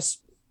service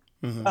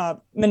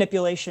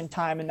manipulation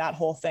time and that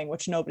whole thing,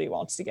 which nobody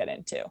wants to get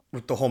into.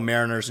 With the whole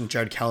Mariners and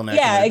Jared Kelenic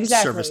and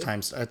exactly. Service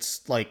times.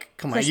 It's like,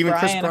 come on, even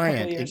Chris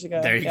Bryant.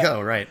 There you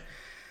go, right.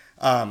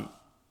 All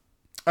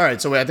right,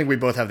 so I think we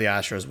both have the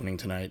Astros winning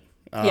tonight.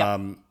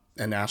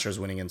 And Astros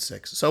winning in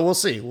 6. So we'll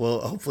see.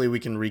 Hopefully we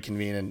can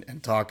reconvene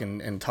and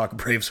talk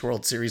Braves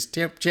World Series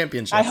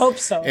championship. I hope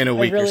so. In a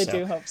week or so. I really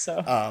do hope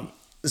so.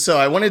 So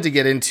I wanted to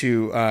get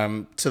into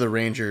to the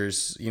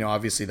Rangers.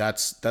 Obviously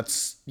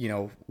that's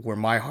where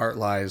my heart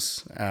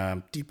lies,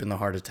 deep in the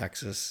heart of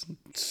Texas.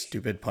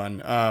 Stupid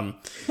pun.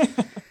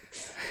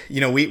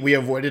 We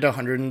avoided a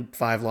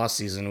 105 loss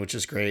season, which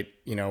is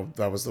great.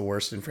 That was the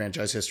worst in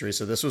franchise history.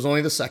 So this was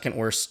only the second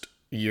worst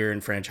year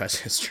in franchise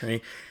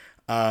history.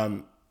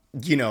 And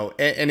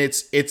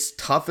it's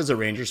tough as a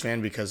Rangers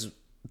fan because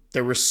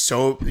there were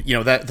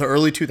that the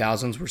early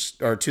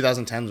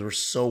 2010s were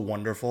so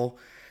wonderful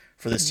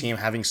for this team,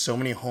 having so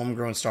many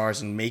homegrown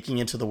stars and making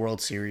it to the World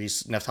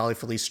Series. Neftali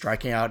Feliz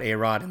striking out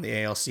A-Rod in the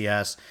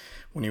ALCS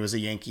when he was a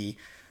Yankee.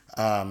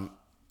 And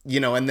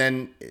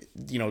then,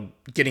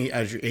 getting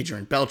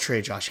Adrian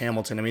Beltre, Josh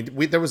Hamilton. I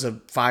mean, there was a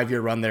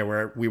 5-year run there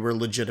where we were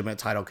legitimate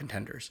title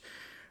contenders.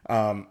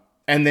 And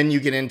then you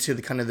get into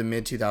the kind of the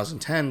mid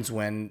 2010s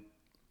when,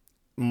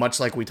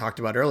 much like we talked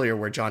about earlier,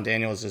 where John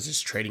Daniels is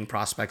just trading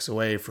prospects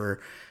away for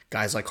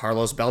guys like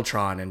Carlos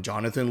Beltran and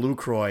Jonathan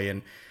Lucroy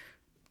and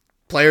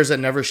players that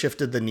never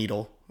shifted the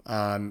needle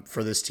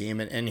for this team.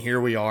 And here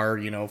we are,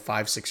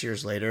 5-6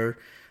 years later,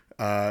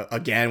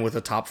 again with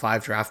a top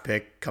 5 draft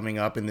pick coming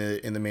up in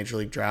the Major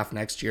League Draft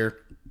next year.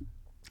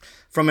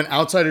 From an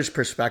outsider's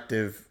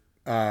perspective,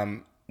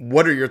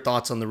 what are your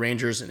thoughts on the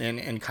Rangers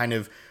and kind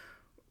of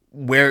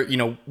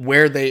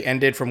where they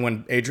ended from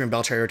when Adrian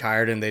Beltre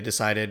retired and they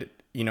decided,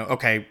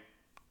 okay,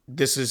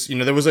 this is,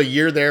 there was a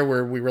year there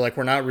where we were like,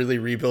 we're not really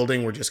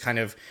rebuilding. We're just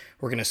we're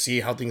going to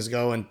see how things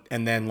go.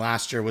 And then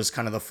last year was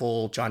kind of the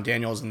full John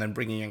Daniels and then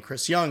bringing in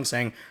Chris Young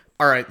saying,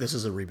 all right, this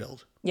is a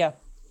rebuild. Yeah.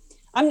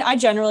 I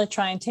generally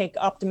try and take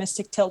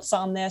optimistic tilts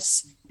on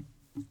this.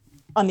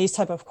 on these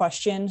type of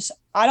questions,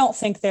 I don't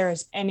think there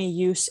is any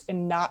use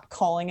in not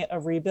calling it a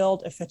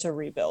rebuild if it's a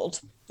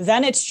rebuild.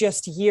 Then it's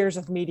just years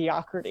of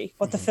mediocrity,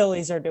 what the Mhm.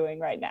 Phillies are doing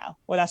right now.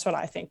 Well, that's what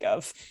I think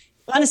of.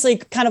 Honestly,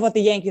 kind of what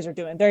the Yankees are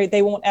doing.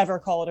 They won't ever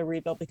call it a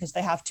rebuild because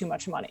they have too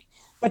much money.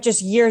 But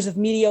just years of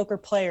mediocre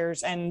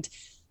players, and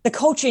the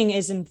coaching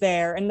isn't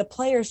there, and the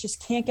players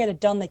just can't get it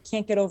done. They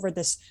can't get over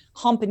this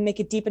hump and make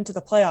it deep into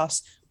the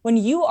playoffs. When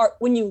you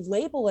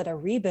label it a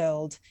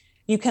rebuild,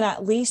 you can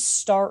at least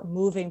start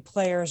moving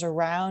players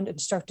around and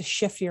start to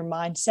shift your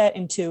mindset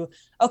into,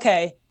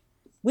 okay,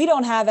 we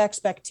don't have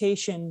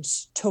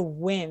expectations to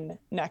win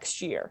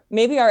next year.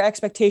 Maybe our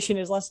expectation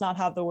is let's not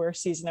have the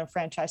worst season in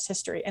franchise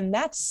history. And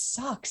that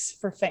sucks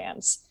for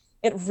fans.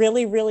 It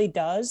really, really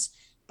does.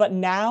 But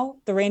now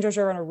the Rangers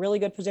are in a really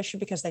good position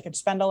because they can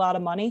spend a lot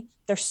of money.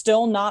 They're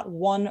still not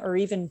one or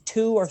even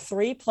two or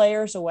three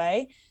players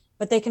away,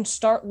 but they can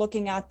start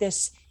looking at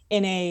this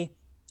in a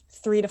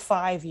 3 to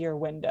 5 year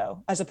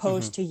window as Mhm.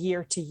 opposed to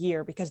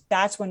year, because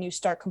that's when you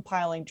start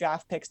compiling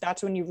draft picks.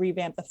 That's when you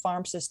revamp the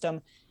farm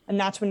system, and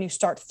that's when you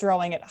start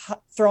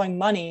throwing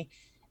money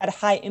at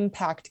high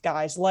impact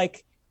guys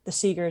like the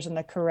Seagers and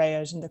the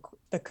Correas and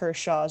the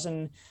Kershaws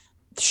and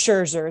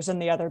Scherzers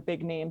and the other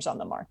big names on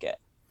the market.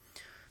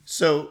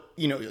 So,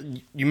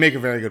 you make a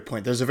very good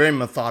point. There's a very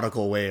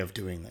methodical way of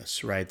doing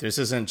this, right? This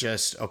isn't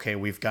just, okay,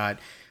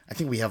 I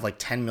think we have like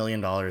 $10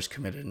 million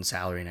committed in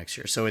salary next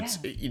year. So Yeah,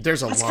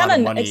 there's a that's lot of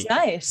it's money.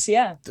 nice.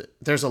 Yeah,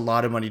 There's a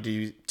lot of money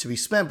to be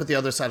spent. But the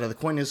other side of the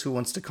coin is who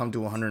wants to come to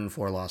a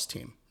 104 loss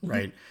team, mm-hmm.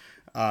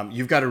 right?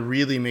 You've got to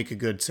really make a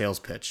good sales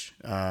pitch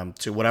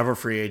to whatever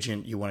free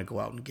agent you want to go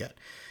out and get.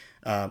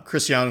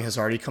 Chris Young has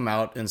already come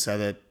out and said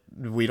that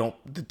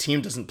the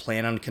team doesn't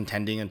plan on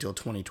contending until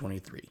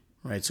 2023,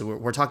 right? So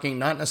we're talking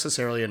not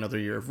necessarily another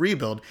year of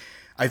rebuild.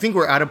 I think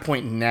we're at a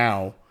point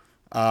now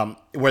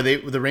where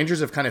the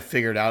Rangers have kind of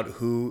figured out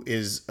who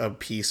is a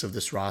piece of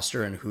this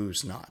roster and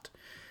who's not.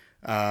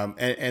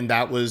 And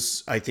that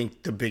was, I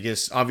think, the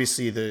biggest.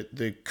 Obviously,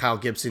 the Kyle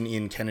Gibson,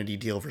 Ian Kennedy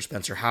deal for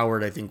Spencer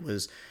Howard, I think,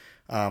 was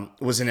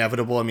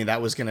inevitable. I mean,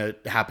 that was going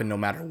to happen no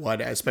matter what,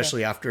 Yeah.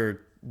 especially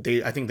after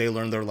I think they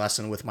learned their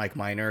lesson with Mike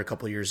Minor a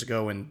couple of years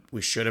ago, and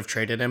we should have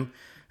traded him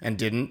and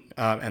didn't,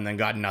 and then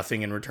got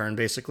nothing in return,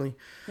 basically.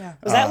 Yeah.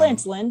 Was that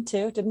Lance Lynn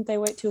too? Didn't they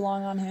wait too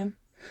long on him?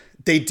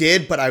 They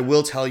did, but I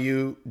will tell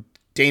you,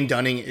 Dane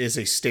Dunning is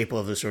a staple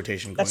of this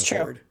rotation That's going true.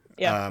 forward.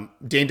 Yeah.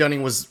 Dane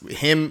Dunning was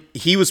him.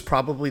 He was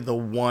probably the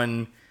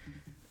one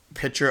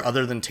pitcher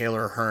other than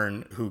Taylor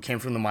Hearn who came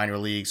from the minor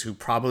leagues who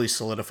probably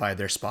solidified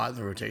their spot in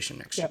the rotation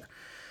next year. Yep.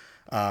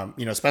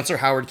 Spencer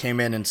Howard came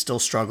in and still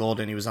struggled,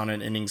 and he was on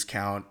an innings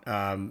count.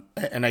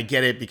 And I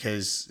get it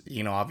because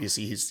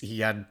obviously he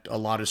had a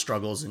lot of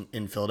struggles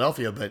in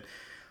Philadelphia, but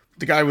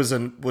the guy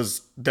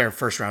was their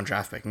first round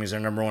draft pick. I mean, he's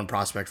their number one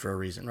prospect for a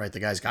reason, right? The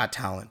guy's got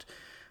talent.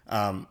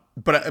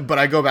 But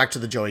I go back to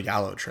the Joey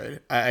Gallo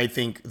trade. I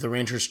think the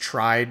Rangers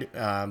tried.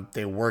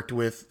 They worked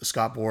with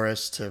Scott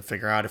Boras to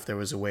figure out if there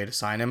was a way to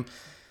sign him.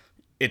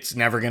 It's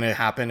never going to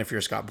happen if you're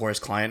a Scott Boras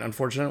client,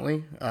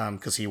 unfortunately,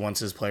 because he wants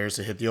his players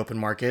to hit the open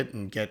market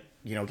and get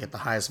the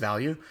highest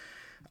value.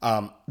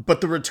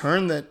 But the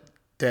return that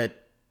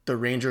the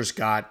Rangers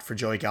got for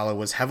Joey Gallo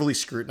was heavily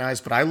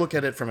scrutinized. But I look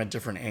at it from a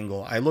different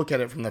angle. I look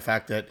at it from the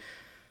fact that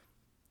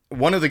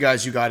one of the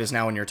guys you got is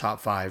now in your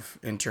top five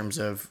in terms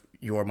of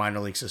your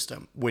minor league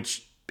system,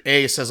 which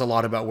A, says a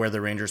lot about where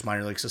the Rangers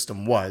minor league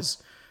system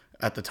was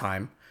at the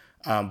time.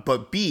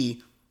 But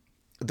B,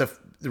 the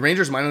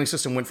Rangers minor league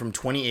system went from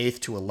 28th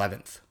to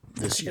 11th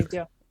That's this a year. big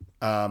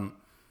deal.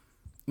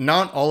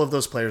 Not all of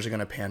those players are going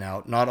to pan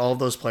out. Not all of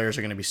those players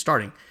are going to be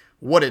starting.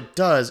 What it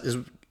does is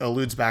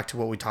alludes back to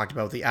what we talked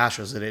about with the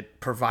Astros, that it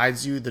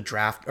provides you the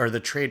draft or the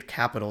trade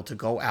capital to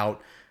go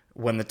out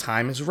when the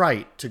time is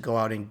right to go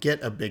out and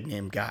get a big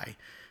name guy.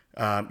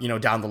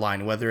 Down the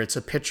line, whether it's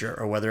a pitcher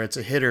or whether it's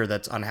a hitter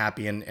that's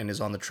unhappy and is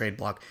on the trade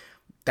block.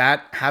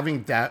 That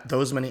having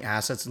those many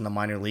assets in the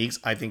minor leagues,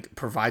 I think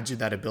provides you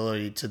that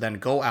ability to then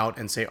go out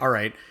and say, all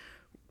right,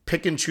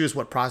 pick and choose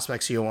what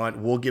prospects you want.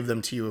 We'll give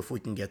them to you if we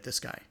can get this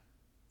guy.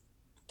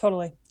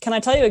 Totally. Can I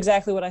tell you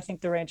exactly what I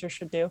think the Rangers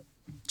should do?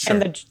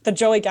 And Sure. the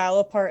Joey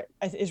Gallo part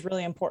is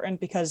really important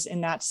because in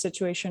that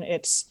situation,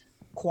 it's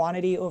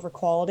quantity over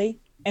quality.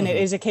 And it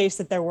Mm-hmm. is a case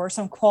that there were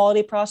some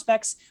quality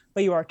prospects,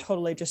 but you are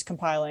totally just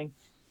compiling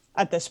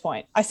at this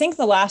point. I think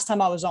the last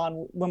time I was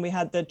on when we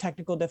had the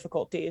technical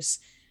difficulties,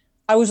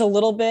 I was a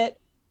little bit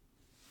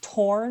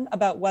torn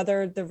about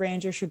whether the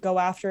Rangers should go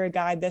after a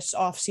guy this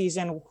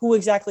offseason, who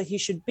exactly he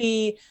should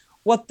be,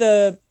 what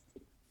the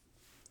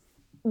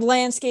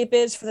landscape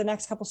is for the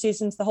next couple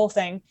seasons, the whole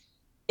thing.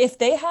 If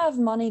they have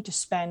money to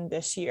spend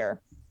this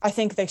year, I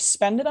think they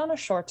spend it on a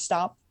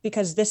shortstop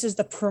because this is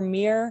the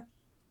premier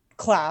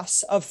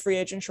class of free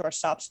agent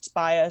shortstops. It's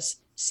Baez,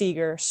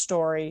 Seager,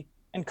 Story,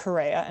 and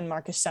Correa and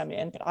Marcus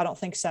Semien. But I don't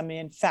think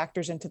Semien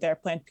factors into their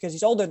plan because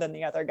he's older than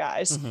the other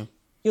guys. Mm-hmm.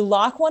 You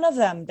lock one of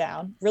them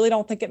down. Really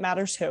don't think it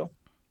matters who.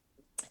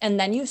 And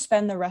then you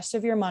spend the rest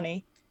of your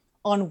money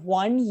on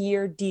 1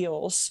 year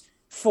deals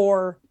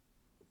for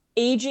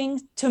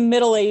aging to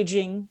middle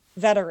aging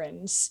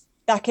veterans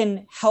that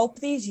can help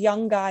these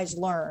young guys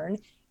learn.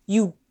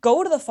 You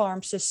go to the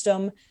farm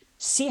system,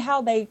 see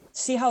how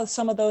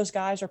some of those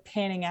guys are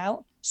panning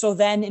out. So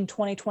then in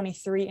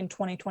 2023 and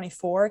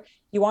 2024,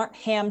 you aren't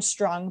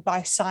hamstrung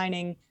by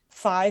signing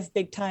five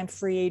big time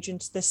free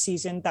agents this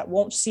season that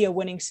won't see a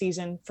winning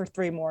season for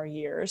 3 more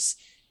years.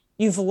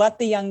 You've let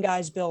the young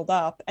guys build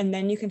up, and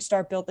then you can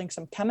start building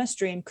some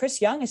chemistry. And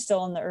Chris Young is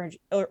still in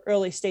the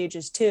early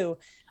stages too.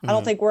 I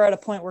don't think we're at a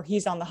point where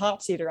he's on the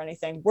hot seat or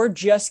anything. We're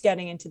just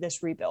getting into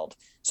this rebuild.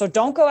 So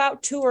don't go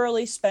out too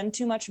early, spend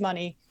too much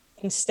money.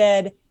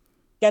 Instead,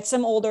 get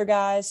some older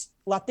guys,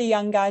 let the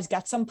young guys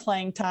get some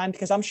playing time,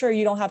 because I'm sure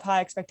you don't have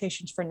high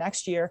expectations for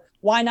next year.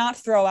 Why not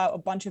throw out a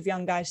bunch of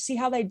young guys, see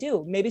how they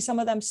do? Maybe some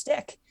of them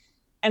stick.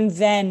 And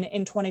then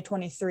in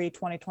 2023,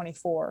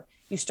 2024,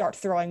 you start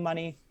throwing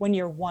money when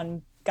you're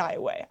one guy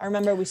away. I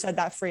remember we said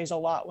that phrase a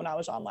lot when I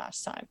was on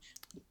last time.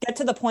 Get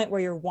to the point where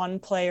you're one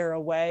player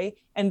away,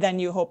 and then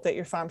you hope that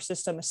your farm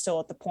system is still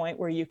at the point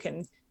where you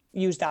can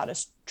use that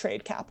as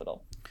trade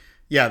capital.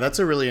 Yeah, that's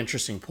a really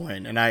interesting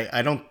point, and I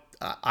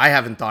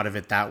haven't thought of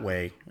it that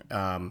way.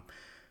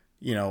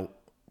 You know,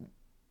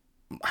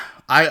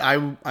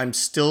 I'm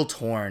still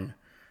torn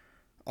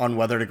on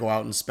whether to go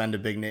out and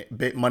spend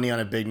big money on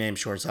a big name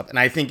shortstop. And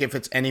I think if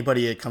it's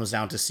anybody, it comes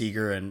down to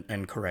Seager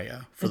and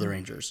Correa for the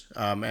Rangers.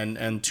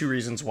 And two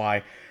reasons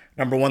why.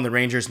 Number one, the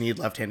Rangers need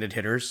left-handed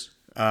hitters.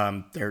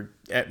 They're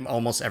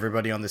almost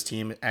everybody on this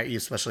team,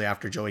 especially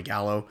after Joey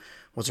Gallo,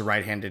 was a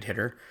right-handed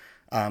hitter.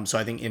 So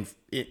I think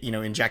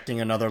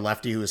injecting another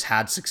lefty who has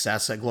had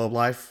success at Globe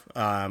Life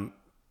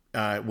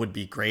would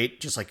be great,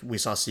 just like we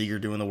saw Seager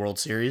do in the World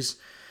Series.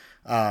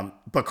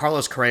 But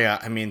Carlos Correa,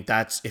 I mean,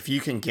 if you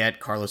can get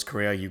Carlos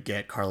Correa, you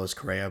get Carlos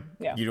Correa.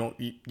 Yeah.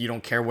 You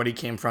don't care what he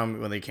came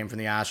from, whether he came from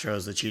the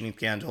Astros, the cheating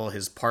scandal,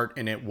 his part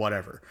in it,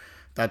 whatever.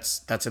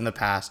 That's in the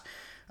past.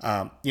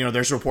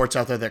 There's reports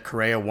out there that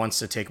Correa wants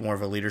to take more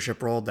of a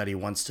leadership role, that he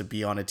wants to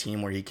be on a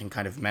team where he can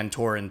kind of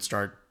mentor and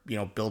start,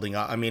 building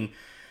up. I mean,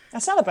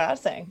 that's not a bad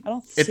thing. I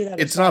don't see that.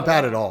 It's not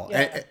bad at all.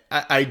 Yeah.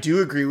 I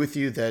do agree with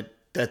you that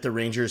the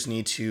Rangers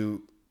need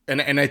to,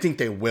 and I think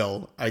they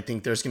will. I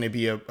think there's going to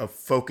be a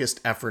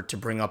focused effort to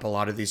bring up a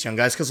lot of these young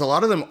guys, because a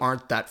lot of them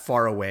aren't that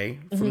far away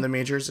from the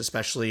majors,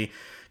 especially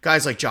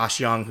guys like Josh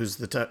Young, who's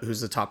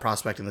the top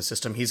prospect in the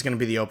system. He's going to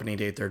be the opening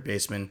day third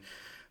baseman.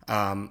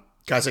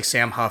 Guys like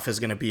Sam Huff is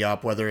going to be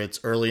up, whether it's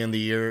early in the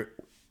year.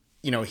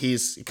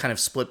 He's kind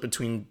of split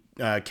between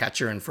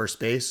catcher and first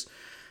base.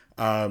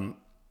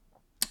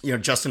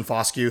 Justin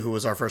Foscue, who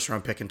was our first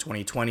round pick in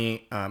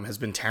 2020, has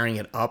been tearing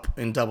it up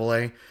in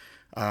Double-A.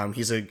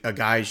 He's a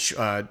guy,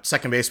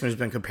 second baseman, who's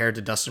been compared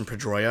to Dustin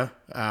Pedroia.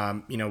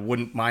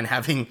 Wouldn't mind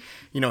having,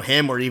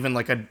 him or even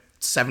like a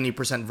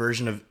 70%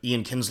 version of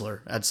Ian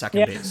Kinsler at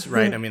second base,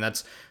 right? I mean,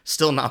 that's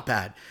still not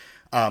bad.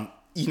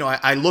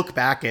 I look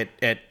back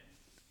at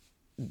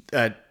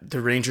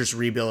the Rangers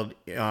rebuild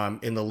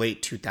in the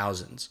late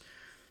 2000s.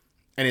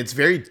 And it's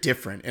very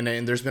different.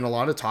 And there's been a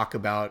lot of talk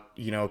about,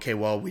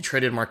 we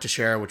traded Mark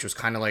Teixeira, which was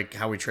kind of like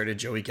how we traded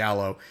Joey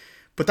Gallo.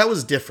 But that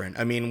was different.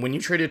 I mean, when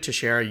you traded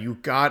Teixeira, you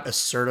got a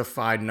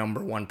certified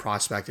number one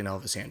prospect in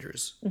Elvis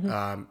Andrus.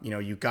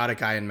 You got a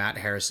guy in Matt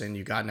Harrison.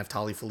 You got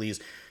Neftali Feliz.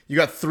 You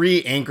got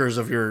three anchors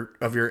of your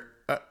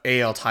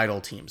AL title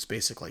teams,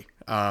 basically.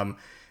 And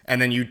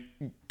then you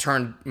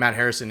turned Matt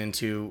Harrison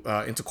into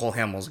Cole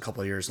Hamels a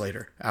couple of years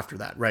later after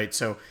that, right?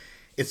 So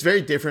it's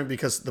very different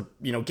because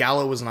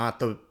Gallo was not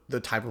the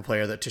type of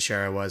player that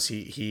Teixeira was.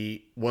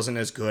 He wasn't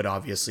as good,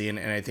 obviously, and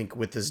I think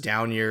with his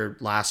down year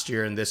last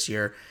year and this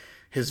year,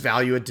 his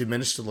value had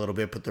diminished a little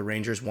bit. But the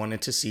Rangers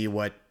wanted to see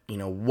what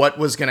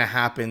was going to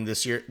happen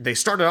this year. They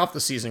started off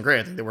the season great.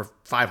 I think they were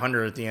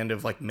 500 at the end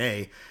of like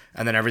May,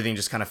 and then everything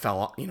just kind of fell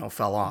off.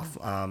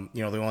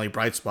 The only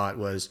bright spot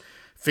was,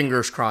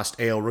 fingers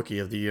crossed, AL Rookie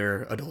of the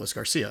Year Adolis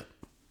Garcia.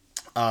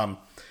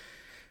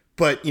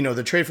 But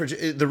the trade for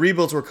the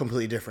rebuilds were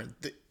completely different.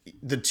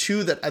 The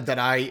two that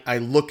I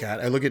look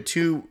at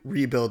two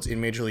rebuilds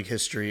in Major League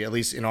history, at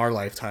least in our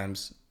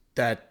lifetimes,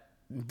 that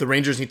the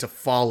Rangers need to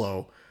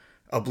follow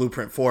a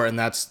blueprint for, and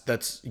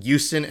that's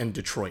Houston and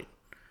Detroit.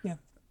 Yeah.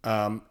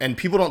 And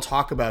people don't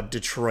talk about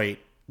Detroit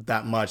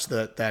that much.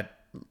 That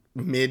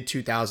mid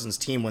 2000s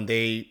team, when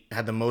they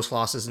had the most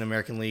losses in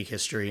American League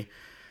history.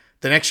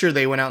 The next year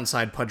they went out and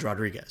signed Pudge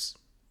Rodriguez.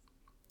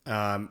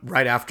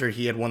 Right after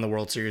he had won the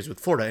World Series with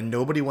Florida, and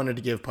nobody wanted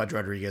to give Pudge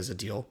Rodriguez a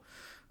deal.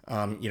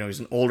 He's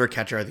an older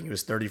catcher. I think he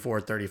was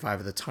 34, 35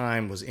 at the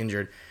time, was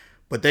injured.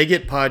 But they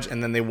get Pudge,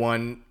 and then they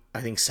won,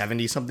 I think,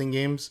 70-something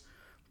games.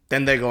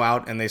 Then they go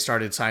out and they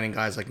started signing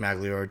guys like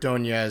Maglio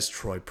Ordonez,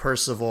 Troy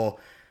Percival.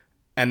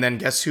 And then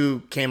guess who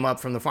came up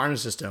from the farm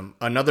system?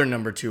 Another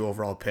number 2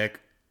 overall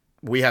pick.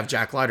 We have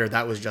Jack Leiter.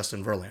 That was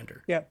Justin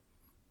Verlander. Yeah.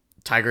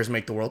 Tigers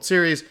make the World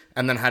Series,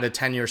 and then had a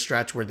 10-year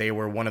stretch where they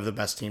were one of the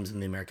best teams in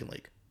the American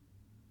League.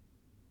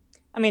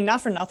 I mean,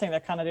 not for nothing,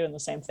 they're kind of doing the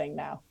same thing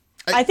now.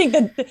 I think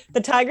that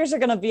the Tigers are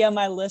going to be on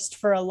my list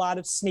for a lot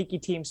of sneaky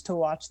teams to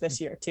watch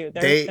this year too.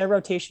 Their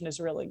rotation is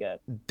really good.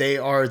 They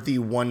are the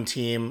one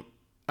team.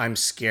 I'm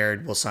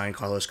scared will sign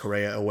Carlos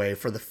Correa away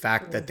for the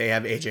fact that they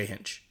have AJ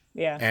Hinch.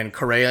 Yeah. And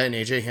Correa and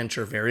AJ Hinch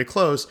are very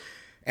close.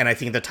 And I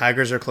think the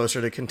Tigers are closer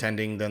to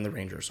contending than the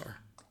Rangers are.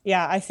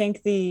 Yeah, I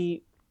think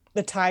the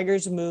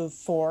Tigers move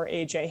for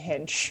AJ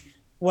Hinch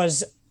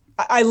was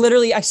I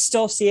literally I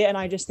still see it and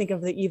I just think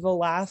of the evil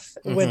laugh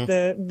with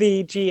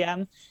the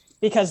GM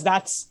because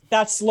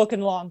that's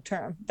looking long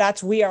term.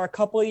 That's we are a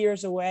couple of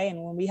years away,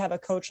 and when we have a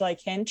coach like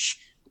Hinch,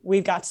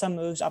 we've got some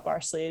moves up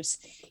our sleeves.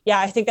 Yeah,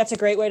 I think that's a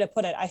great way to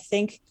put it. I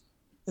think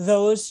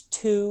those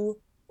two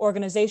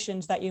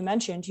organizations that you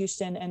mentioned,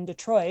 Houston and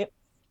Detroit,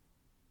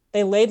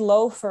 they laid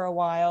low for a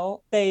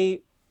while.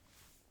 They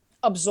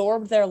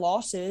absorbed their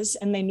losses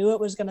and they knew it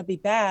was going to be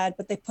bad,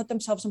 but they put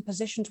themselves in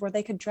positions where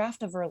they could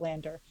draft a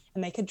Verlander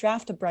and they could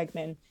draft a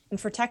Bregman. And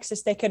for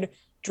Texas, they could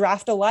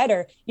draft a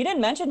Leiter. You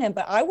didn't mention him,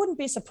 but I wouldn't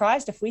be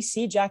surprised if we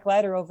see Jack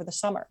Leiter over the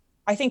summer.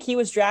 I think he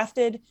was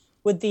drafted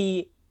with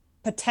the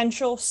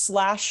potential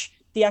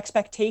 / the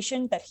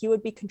expectation that he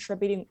would be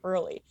contributing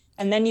early.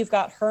 And then you've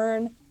got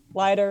Hearn,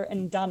 Leiter,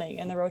 and Dunning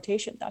in the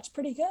rotation. That's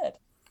pretty good.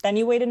 Then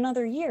you wait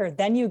another year.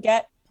 Then you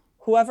get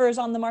whoever is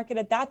on the market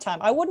at that time.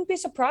 I wouldn't be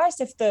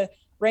surprised if the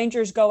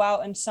Rangers go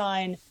out and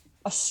sign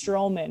a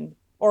Stroman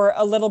or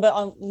a little bit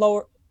on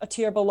lower, a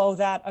tier below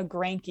that, a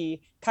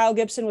Greinke. Kyle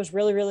Gibson was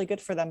really, really good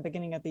for them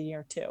beginning of the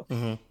year too.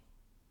 Mm-hmm.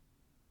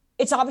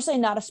 It's obviously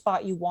not a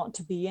spot you want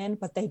to be in,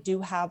 but they do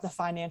have the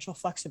financial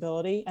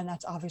flexibility, and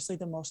that's obviously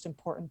the most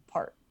important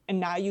part. And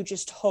now you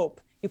just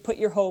hope, you put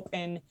your hope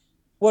in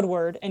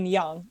Woodward and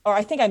Young, or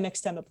I think I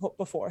mixed them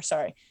before,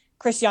 sorry.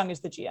 Chris Young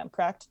is the GM,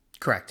 correct?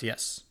 Correct,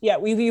 yes. Yeah,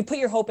 you put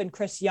your hope in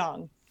Chris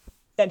Young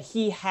that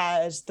he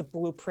has the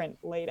blueprint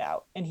laid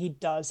out and he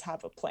does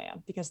have a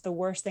plan, because the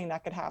worst thing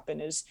that could happen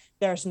is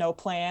there's no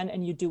plan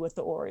and you do what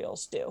the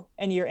Orioles do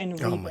and you're in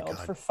rebuild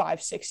for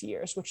 5-6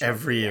 years, which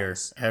every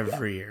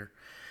year.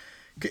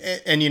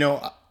 And, you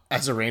know,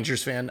 as a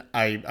Rangers fan,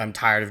 I'm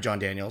tired of John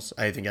Daniels.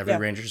 I think every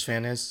Rangers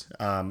fan is.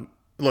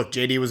 Look,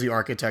 JD was the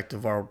architect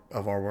of our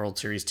World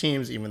Series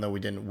teams, even though we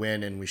didn't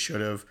win, and we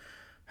should have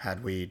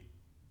had we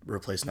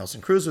replaced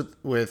Nelson Cruz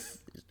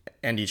with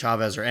Andy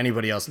Chavez or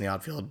anybody else in the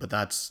outfield. But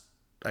that's,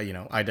 you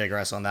know, I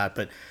digress on that.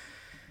 But,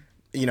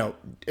 you know,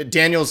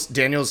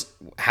 Daniels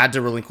had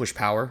to relinquish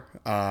power.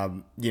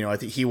 You know, I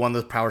think he won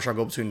the power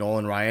struggle between Nolan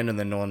and Ryan, and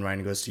then Nolan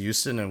Ryan goes to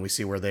Houston, and we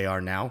see where they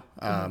are now.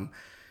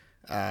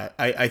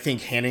 I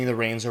think handing the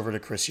reins over to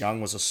Chris Young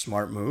was a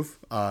smart move.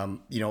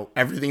 You know,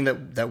 everything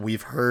that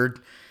we've heard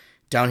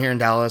down here in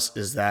Dallas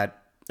is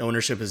that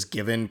ownership has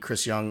given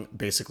Chris Young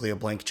basically a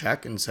blank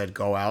check and said,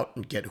 go out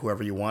and get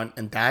whoever you want.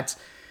 And that's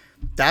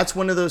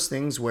one of those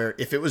things where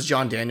if it was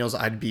John Daniels,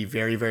 I'd be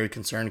very, very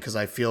concerned, because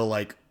I feel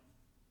like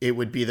it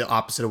would be the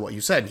opposite of what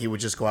you said. He would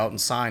just go out and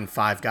sign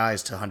 5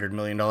 guys to $100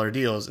 million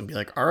deals and be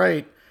like, all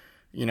right,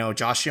 you know,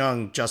 Josh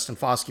Young, Justin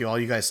Foscue, all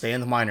you guys stay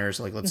in the minors.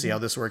 Like, let's see how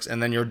this works.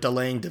 And then you're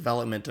delaying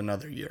development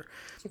another year.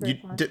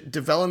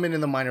 Development in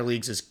the minor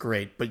leagues is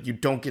great, but you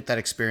don't get that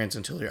experience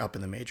until you're up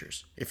in the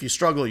majors. If you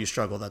struggle, you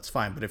struggle. That's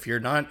fine. But if you're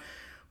not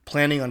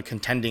planning on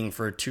contending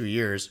for 2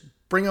 years,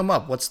 bring them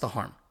up. What's the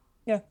harm?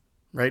 Yeah.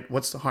 Right?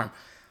 What's the harm?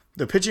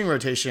 The pitching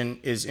rotation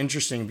is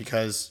interesting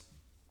because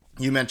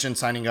you mentioned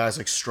signing guys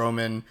like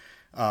Stroman,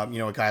 you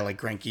know, a guy like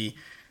Greinke.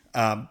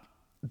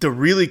 The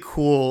really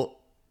cool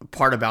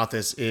part about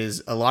this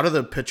is a lot of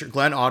the pitcher.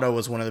 Glenn Otto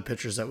was one of the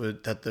pitchers that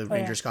the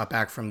Rangers got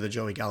back from the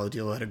Joey Gallo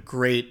deal. Had a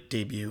great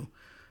debut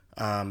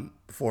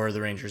for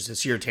the Rangers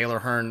this year. Taylor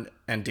Hearn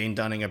and Dane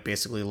Dunning have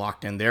basically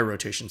locked in their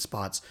rotation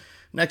spots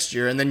next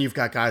year. And then you've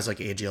got guys like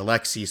AJ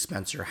Alexy,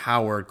 Spencer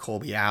Howard,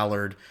 Colby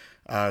Allard,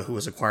 who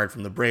was acquired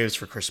from the Braves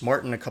for Chris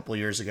Martin a couple of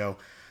years ago.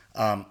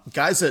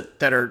 Guys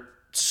that are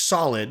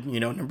solid, you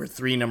know, number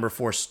 3, number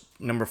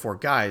 4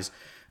 guys.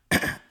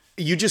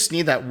 You just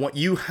need that.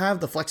 You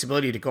have the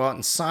flexibility to go out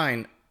and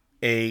sign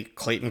a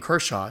Clayton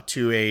Kershaw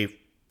to a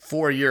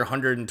 4-year,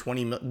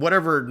 120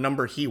 whatever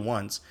number he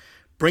wants.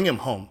 Bring him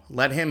home.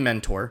 Let him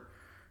mentor.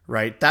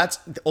 Right. That's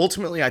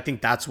ultimately, I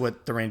think that's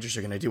what the Rangers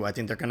are going to do. I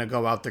think they're going to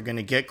go out. They're going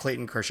to get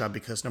Clayton Kershaw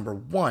because, number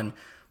one,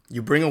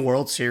 you bring a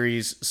World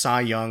Series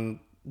Cy Young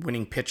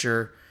winning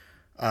pitcher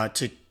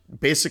to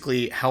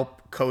basically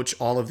help coach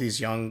all of these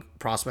young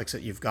prospects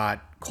that you've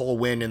got. Cole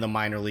Winn in the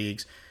minor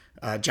leagues,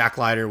 Jack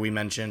Leiter, we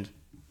mentioned.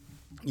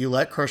 You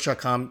let Kershaw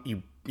come,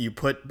 you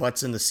put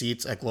butts in the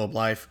seats at Globe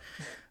Life.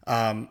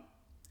 And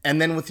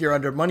then with your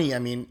under money, I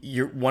mean,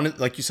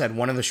 like you said,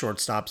 one of the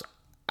shortstops.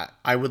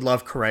 I would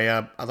love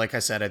Correa. Like I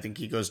said, I think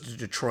he goes to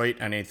Detroit,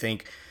 and I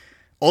think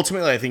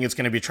ultimately it's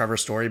going to be Trevor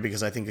Story,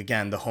 because I think,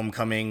 again, the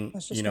homecoming,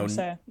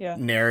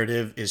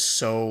 narrative is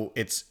so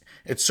it's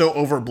so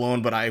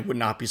overblown, but I would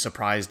not be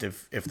surprised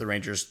if the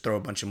Rangers throw a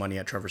bunch of money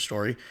at Trevor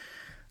Story.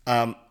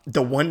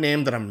 The one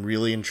name that I'm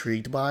really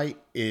intrigued by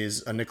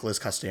is a Nicholas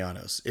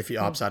Castellanos, if he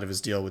opts out of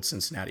his deal with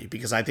Cincinnati,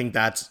 because I think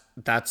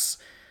that's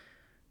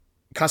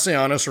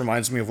Castellanos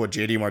reminds me of what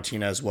JD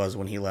Martinez was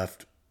when he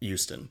left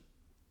Houston.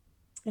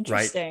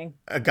 Interesting.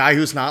 Right? A guy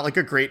who's not like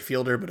a great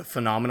fielder, but a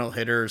phenomenal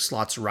hitter,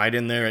 slots right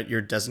in there at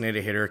your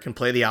designated hitter, can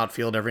play the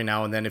outfield every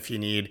now and then if you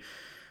need.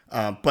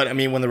 But I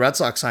mean, when the Red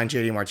Sox signed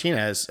JD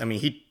Martinez, I mean,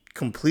 he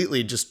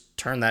completely just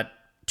turned that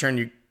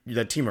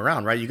team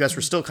around, right? You guys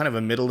were still kind of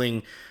a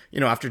middling,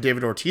 after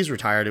David Ortiz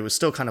retired, it was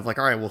still kind of like,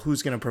 all right, well,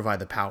 who's going to provide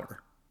the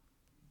power?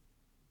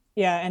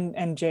 Yeah,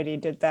 and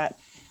JD did that.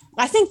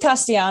 I think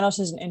Castellanos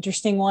is an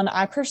interesting one.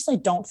 I personally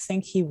don't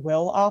think he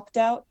will opt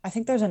out. I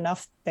think there's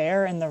enough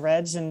there in the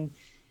Reds, and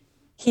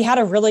he had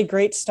a really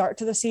great start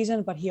to the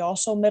season, but he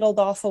also middled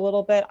off a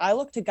little bit. I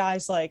look to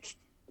guys like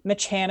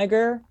Mitch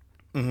Haniger,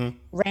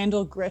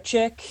 Randall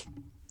Grichuk.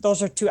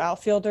 Those are two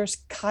outfielders.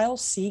 Kyle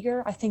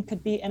Seager, I think,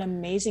 could be an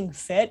amazing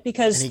fit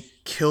because and he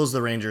kills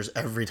the Rangers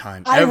every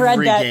time. I every read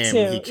that game,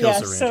 too. he kills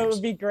the Rangers. So it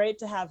would be great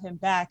to have him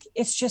back.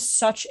 It's just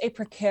such a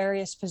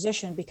precarious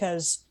position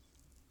because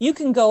you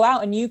can go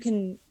out and you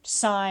can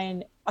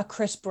sign a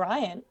Chris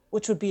Bryant,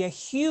 which would be a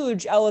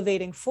huge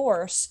elevating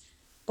force,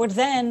 but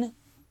then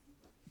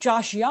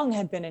Josh Young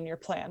had been in your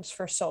plans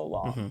for so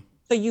long.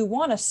 So you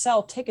want to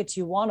sell tickets,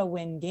 you want to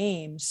win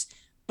games.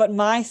 But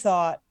my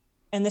thought,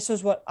 and this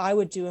is what I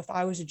would do if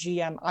I was a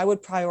GM, I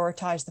would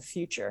prioritize the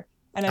future.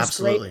 And as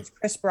great as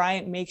Chris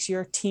Bryant makes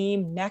your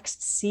team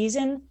next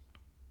season,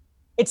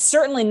 it's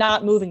certainly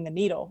not moving the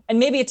needle. And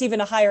maybe it's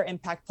even a higher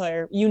impact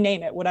player. You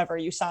name it, whatever,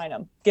 you sign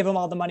him, give him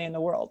all the money in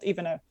the world,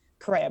 even a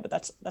Correa, but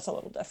that's a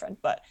little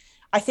different. But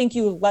I think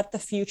you let the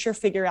future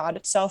figure out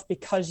itself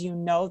because you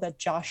know that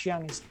Josh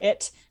Young is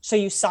it. So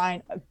you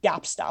sign a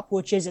gap stop,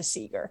 which is a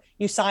Seager.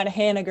 You sign a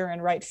Haniger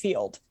in right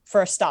field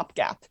for a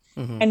stopgap.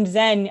 And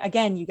then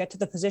again, you get to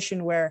the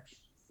position where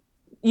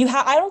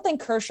I don't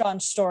think Kershaw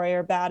and Story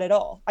are bad at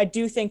all. I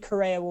do think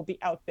Correa will be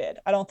outbid.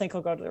 I don't think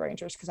he'll go to the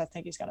Rangers because I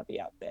think he's going to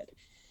be outbid.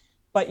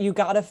 But you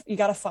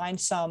gotta find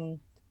some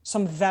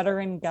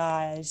veteran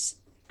guys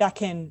that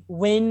can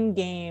win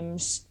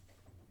games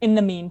in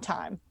the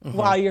meantime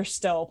while you're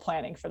still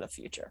planning for the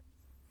future.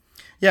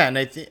 Yeah, and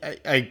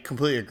I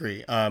completely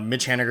agree.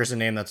 Mitch Haniger's a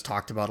name that's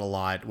talked about a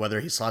lot, whether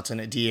he slots in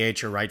at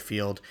DH or right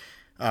field.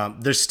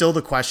 There's still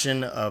the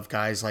question of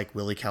guys like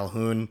Willie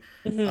Calhoun,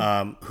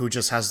 who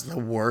just has the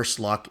worst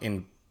luck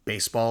in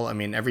baseball. I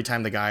mean, every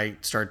time the guy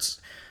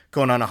starts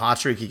going on a hot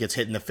streak, he gets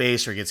hit in the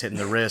face or gets hit in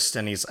the wrist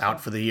and he's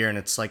out for the year. And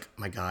it's like,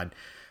 my God.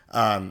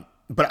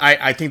 But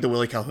I think the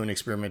Willie Calhoun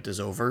experiment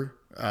is over.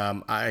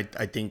 I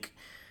think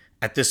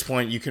at this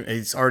point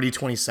he's already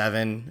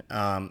 27.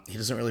 He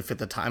doesn't really fit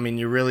the time. I mean,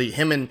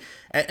 him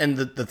and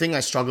the thing I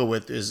struggle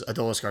with is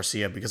Adolis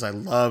Garcia, because I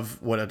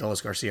love what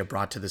Adolis Garcia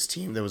brought to this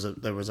team. There was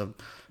a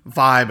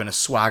vibe and a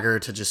swagger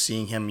to just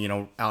seeing him,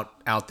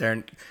 out there,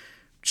 and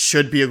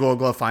should be a Gold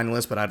Glove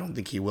finalist, but I don't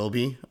think he will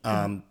be.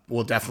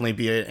 Will definitely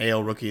be an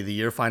AL Rookie of the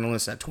Year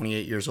finalist at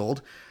 28 years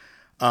old.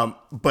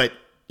 But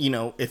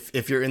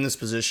if you're in this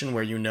position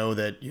where you know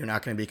that you're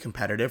not going to be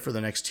competitive for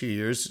the next 2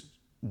 years,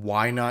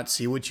 why not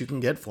see what you can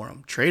get for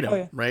him? Trade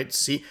him, right?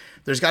 See,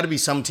 there's got to be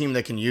some team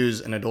that can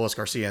use an Adolis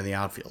Garcia in the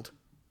outfield.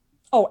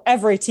 Oh,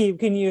 every team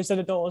can use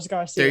an Adolis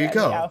Garcia in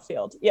the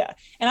outfield. Yeah.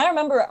 And I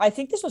remember, I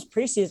think this was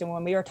preseason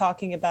when we were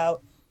talking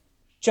about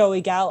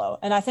Joey Gallo.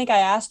 And I think I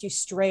asked you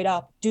straight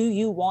up, do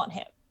you want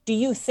him? Do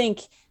you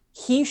think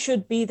he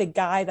should be the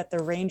guy that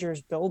the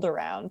Rangers build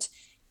around?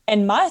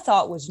 And my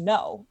thought was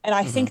no. And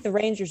I think the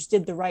Rangers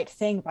did the right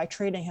thing by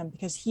trading him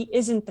because he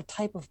isn't the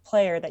type of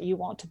player that you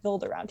want to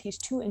build around. He's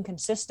too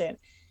inconsistent.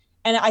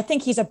 And I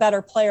think he's a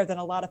better player than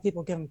a lot of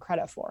people give him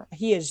credit for.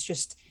 He is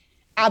just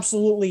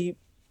absolutely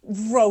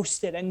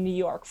roasted in New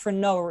York for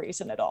no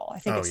reason at all. I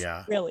think it's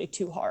really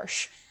too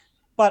harsh.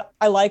 But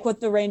I like what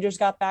the Rangers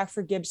got back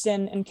for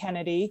Gibson and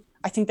Kennedy.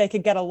 I think they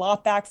could get a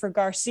lot back for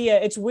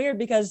Garcia. It's weird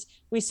because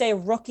we say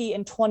rookie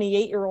and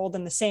 28-year-old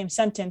in the same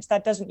sentence.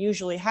 That doesn't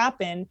usually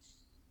happen.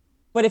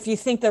 But if you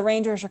think the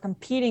Rangers are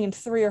competing in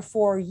 3 or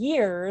 4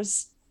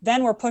 years,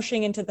 then we're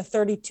pushing into the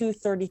 32,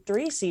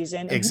 33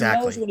 season. And who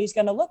knows what he's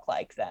going to look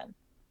like then.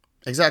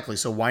 Exactly.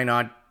 So why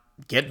not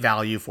get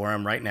value for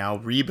him right now,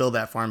 rebuild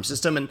that farm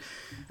system?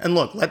 And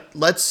look,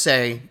 let's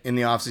say in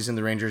the offseason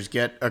the Rangers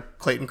get a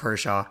Clayton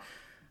Kershaw.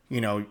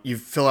 You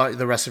fill out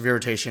the rest of your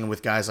rotation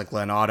with guys like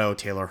Glenn Otto,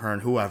 Taylor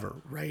Hearn,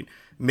 whoever, right?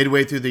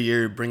 Midway through the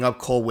year, bring up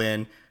Cole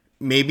Winn.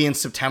 Maybe in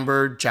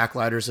September, Jack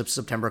Leiter's a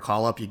September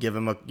call-up. You give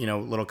him a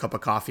little cup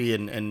of coffee,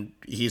 and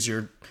he's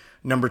your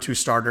number 2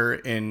 starter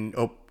in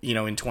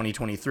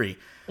 2023.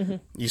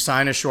 You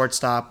sign a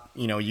shortstop.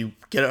 You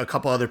get a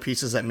couple other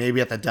pieces that maybe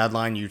at the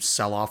deadline you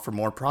sell off for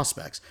more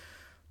prospects.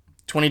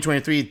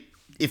 2023,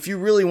 if you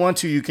really want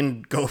to, you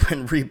can go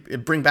and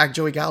bring back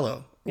Joey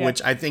Gallo. Yeah.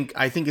 Which I think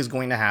is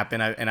going to happen.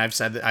 I've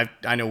said that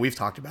I know we've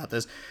talked about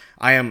this.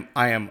 I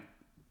am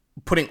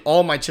putting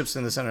all my chips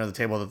in the center of the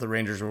table that the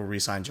Rangers will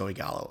re-sign Joey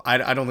Gallo.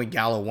 I don't think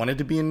Gallo wanted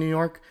to be in New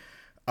York.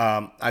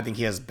 I think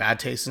he has bad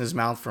taste in his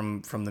mouth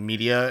from the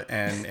media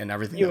and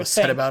everything that was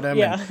said about him.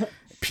 Yeah. And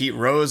Pete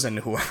Rose and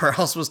whoever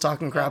else was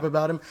talking crap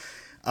about him.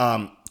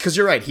 Because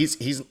you're right.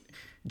 He's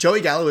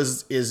Joey Gallo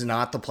is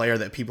not the player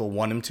that people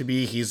want him to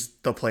be. He's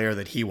the player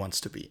that he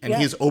wants to be. And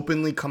he's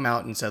openly come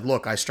out and said,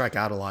 look, I strike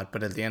out a lot,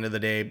 but at the end of the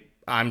day,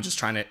 I'm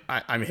just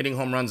I'm hitting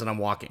home runs and I'm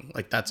walking.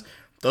 Like that's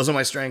Those are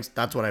my strengths.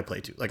 That's what I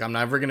play to. Like, I'm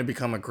never going to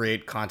become a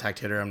great contact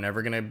hitter. I'm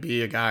never going to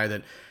be a guy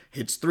that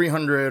hits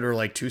 300 or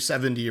like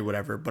 270 or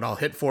whatever, but I'll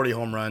hit 40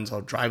 home runs.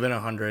 I'll drive in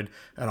 100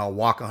 and I'll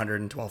walk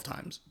 112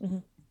 times.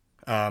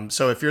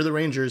 So if you're the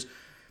Rangers,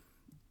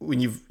 when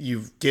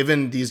you've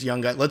given these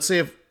young guys, let's say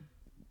if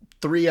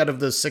 3 out of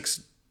the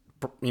 6,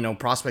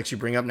 prospects you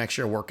bring up next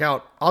year work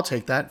out, I'll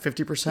take that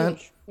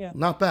 50%. Yeah.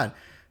 Not bad.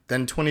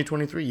 Then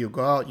 2023, you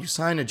go out, you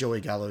sign a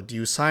Joey Gallo. Do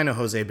you sign a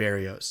Jose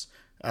Barrios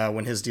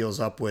when his deal's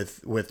up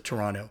with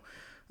Toronto?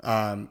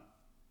 Then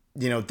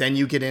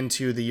you get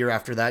into the year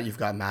after that, you've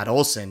got Matt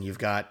Olson. You've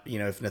got,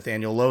 if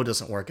Nathaniel Lowe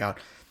doesn't work out.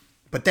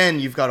 But then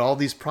you've got all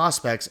these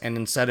prospects, and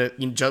instead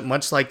of,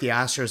 much like the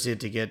Astros did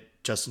to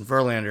get Justin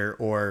Verlander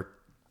or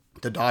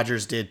the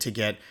Dodgers did to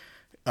get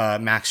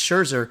Max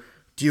Scherzer,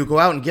 do you go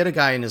out and get a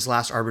guy in his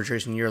last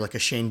arbitration year like a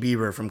Shane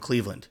Bieber from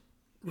Cleveland,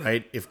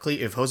 right? If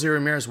Jose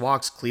Ramirez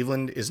walks,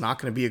 Cleveland is not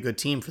going to be a good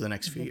team for the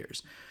next few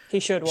years. He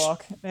should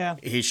walk. Yeah.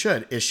 He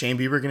should. Is Shane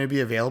Bieber going to be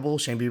available?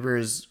 Shane Bieber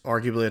is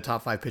arguably a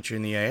top 5 pitcher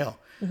in the AL.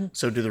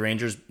 So do the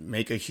Rangers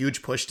make a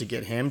huge push to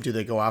get him? Do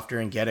they go after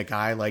and get a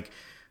guy like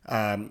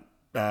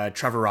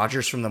Trevor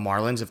Rogers from the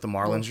Marlins if the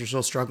Marlins are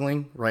still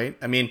struggling, right?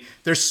 I mean,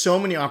 there's so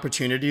many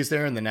opportunities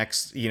there in the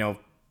next,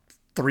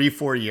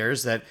 3-4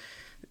 years that,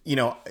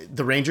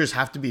 the Rangers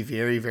have to be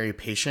very, very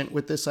patient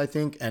with this, I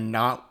think, and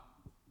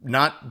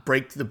not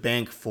break the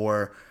bank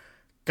for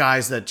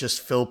guys that just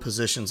fill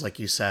positions, like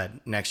you said,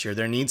 next year.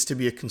 There needs to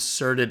be a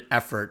concerted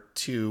effort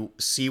to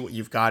see what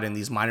you've got in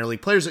these minor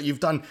league players that you've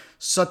done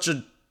such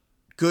a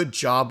good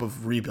job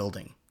of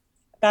rebuilding.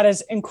 That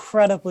is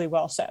incredibly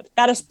well said.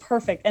 That is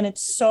perfect. And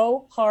it's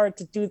so hard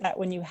to do that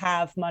when you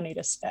have money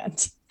to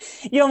spend.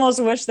 You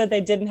almost wish that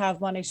they didn't have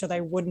money so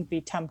they wouldn't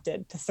be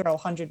tempted to throw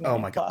 100 million.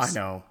 Oh my God, plus. I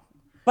know.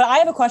 But I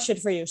have a question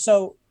for you.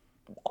 So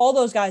all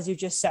those guys you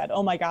just said,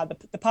 oh my God,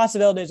 the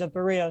possibilities of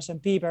Barrios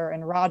and Bieber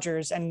and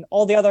Rogers and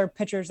all the other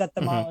pitchers that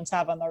the Marlins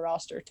have on their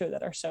roster too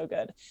that are so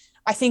good.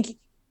 I think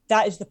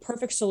that is the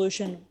perfect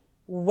solution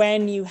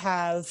when you're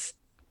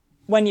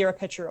a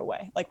pitcher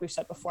away. Like we've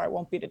said before, I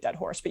won't beat a dead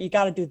horse, but you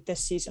got to do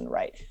this season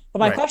right. But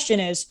my question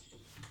is,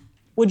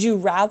 would you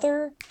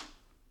rather,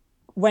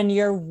 when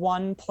you're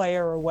one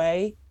player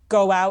away,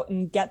 go out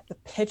and get the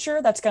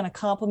pitcher that's going to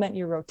complement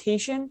your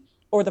rotation,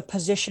 or the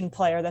position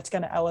player that's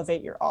going to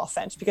elevate your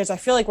offense? Because I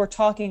feel like we're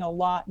talking a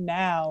lot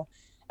now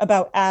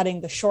about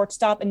adding the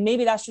shortstop, and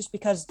maybe that's just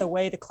because the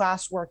way the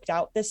class worked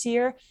out this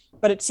year,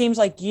 but it seems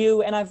like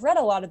and I've read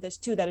a lot of this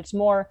too, that it's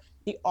more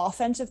the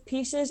offensive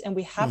pieces, and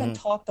we haven't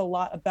talked a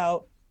lot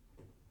about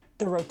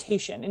the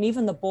rotation and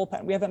even the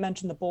bullpen. We haven't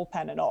mentioned the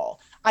bullpen at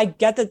all. I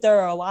get that there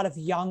are a lot of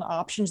young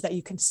options that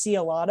you can see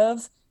a lot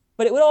of,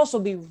 but it would also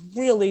be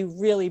really,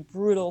 really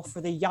brutal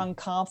for the young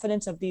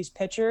confidence of these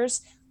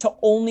pitchers to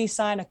only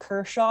sign a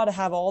Kershaw to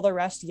have all the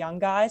rest young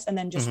guys and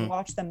then just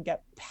watch them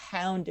get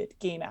pounded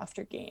game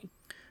after game.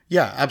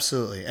 Yeah,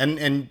 absolutely.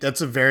 And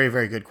that's a very,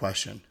 very good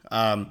question.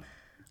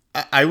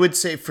 I would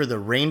say for the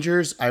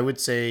Rangers, I would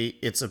say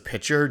it's a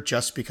pitcher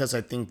just because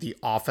I think the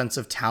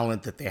offensive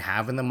talent that they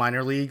have in the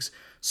minor leagues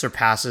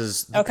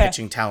surpasses the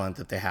pitching talent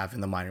that they have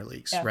in the minor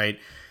leagues, right?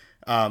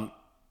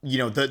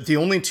 The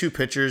only 2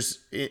 pitchers,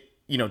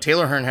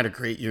 Taylor Hearn had a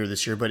great year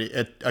this year, but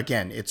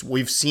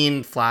we've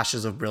seen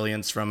flashes of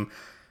brilliance from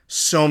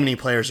so many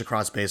players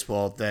across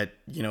baseball that,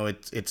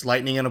 it's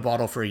lightning in a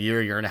bottle for a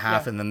year and a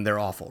half, and then they're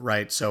awful,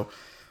 right? So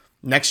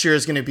next year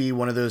is going to be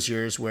one of those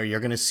years where you're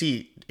going to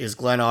see, is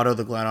Glenn Otto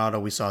the Glenn Otto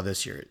we saw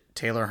this year?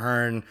 Taylor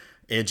Hearn,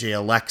 AJ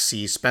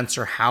Alexy,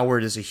 Spencer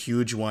Howard is a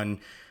huge one.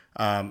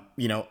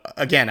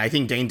 Again, I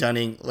think Dane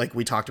Dunning, like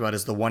we talked about,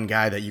 is the one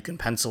guy that you can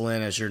pencil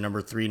in as your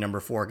number 3, number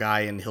 4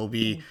 guy, and he'll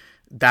be,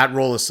 that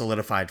role is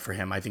solidified for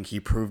him. I think he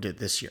proved it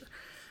this year.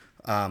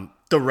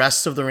 The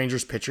rest of the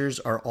Rangers pitchers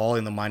are all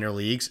in the minor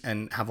leagues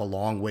and have a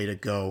long way to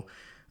go.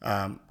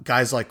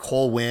 Guys like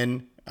Cole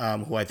Winn,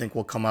 who I think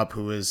will come up,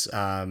 who is,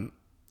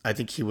 I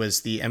think he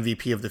was the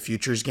MVP of the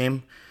Futures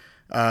game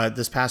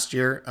this past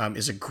year,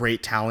 is a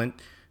great talent.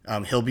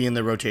 He'll be in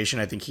the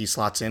rotation. I think he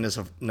slots in as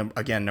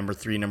number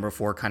 3, number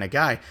 4 kind of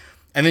guy.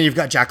 And then you've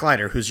got Jack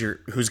Leiter,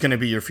 who's going to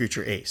be your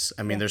future ace.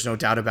 I mean, there's no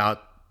doubt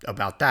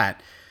about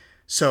that.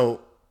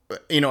 So,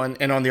 and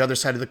on the other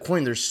side of the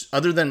coin, there's,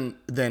 other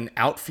than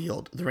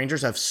outfield, the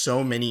Rangers have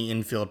so many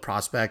infield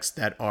prospects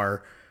that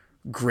are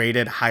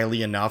graded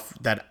highly enough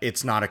that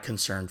it's not a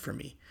concern for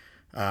me.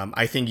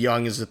 I think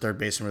Young is the third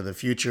baseman of the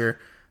future.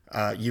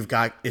 You've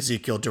got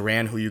Ezekiel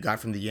Duran, who you got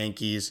from the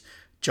Yankees,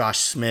 Josh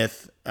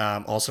Smith,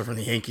 also from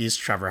the Yankees,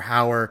 Trevor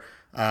Hauer,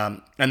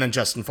 and then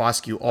Justin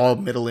Foscue. All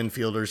middle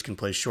infielders, can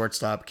play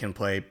shortstop, can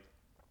play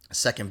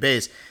second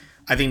base.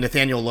 I think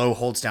Nathaniel Lowe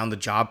holds down the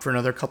job for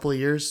another couple of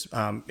years,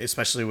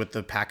 especially with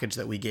the package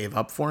that we gave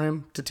up for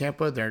him to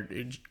Tampa.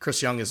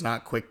 Chris Young is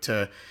not quick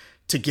to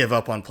give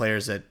up on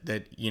players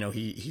that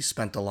he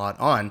spent a lot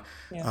on.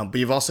 Yeah. But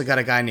you've also got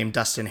a guy named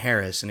Dustin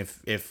Harris. And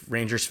if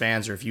Rangers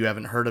fans, or if you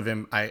haven't heard of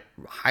him, I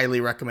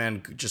highly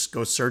recommend just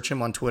go search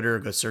him on Twitter,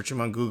 go search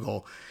him on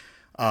Google.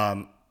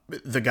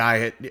 the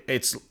guy,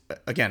 it's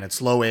again,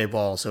 it's low A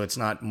ball, so it's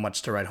not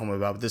much to write home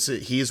about. But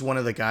he's one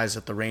of the guys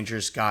that the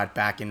Rangers got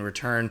back in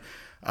return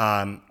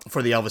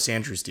for the Elvis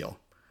Andrus deal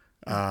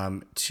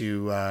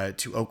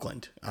to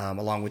Oakland,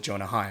 along with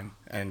Jonah Heim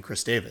and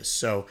Chris Davis.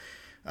 So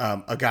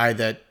a guy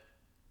that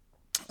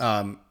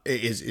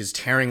is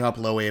tearing up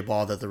low A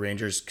ball that the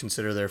Rangers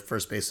consider their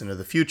first baseman of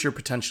the future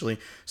potentially.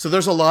 So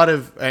there's a lot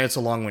of, and it's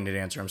a long-winded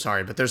answer, I'm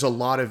sorry, but there's a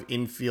lot of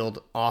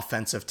infield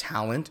offensive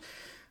talent.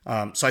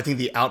 So I think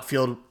the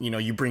outfield,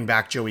 you bring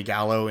back Joey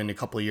Gallo in a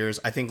couple of years.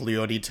 I think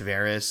Leody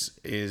Taveras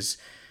is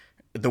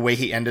the way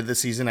he ended the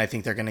season. I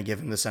think they're going to give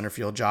him the center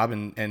field job,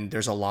 and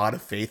there's a lot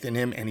of faith in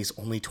him, and he's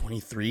only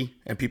 23,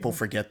 and people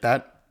forget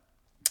that.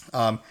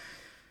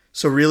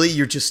 So really,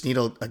 you just need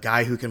a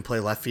guy who can play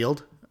left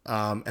field.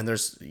 And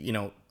there's,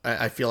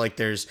 I feel like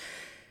there's,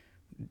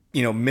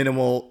 not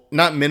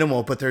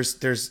minimal, but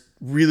there's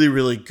really,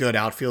 really good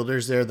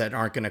outfielders there that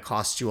aren't going to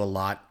cost you a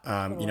lot.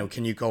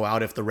 Can you go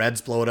out if the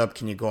Reds blow it up?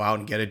 Can you go out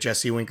and get a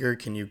Jesse Winker?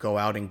 Can you go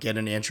out and get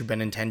an Andrew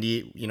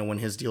Benintendi, when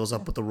his deal's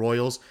up with the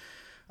Royals?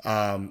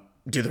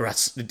 Do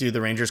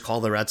the Rangers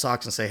call the Red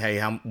Sox and say,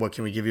 hey, what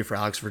can we give you for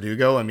Alex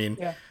Verdugo? I mean,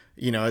 at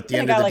the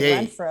end of the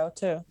day, Renfroe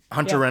too.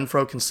 Hunter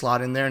Renfroe can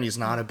slot in there, and he's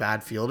not a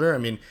bad fielder. I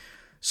mean,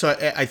 so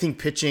I think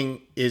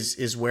pitching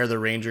is where the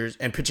Rangers,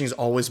 and pitching's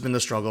always been the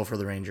struggle for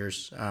the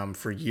Rangers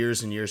for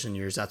years and years and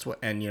years. That's why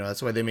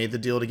they made the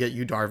deal to get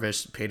Yu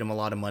Darvish, paid him a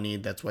lot of money.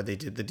 That's why they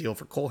did the deal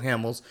for Cole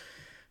Hamels.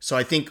 So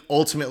I think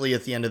ultimately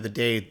at the end of the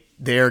day,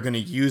 they're going to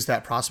use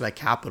that prospect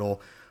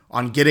capital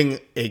on getting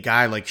a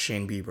guy like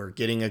Shane Bieber,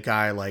 getting a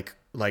guy like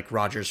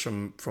Rogers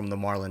from the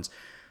Marlins.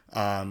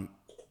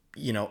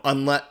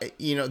 Unless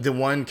the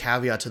one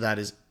caveat to that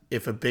is,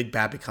 if a big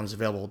bat becomes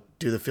available,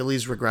 do the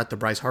Phillies regret the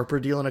Bryce Harper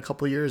deal in a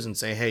couple of years and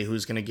say, hey,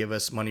 who's going to give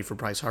us money for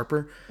Bryce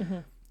Harper? Mm-hmm.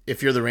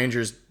 If you're the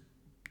Rangers,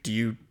 do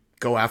you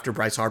go after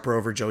Bryce Harper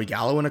over Joey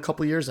Gallo in a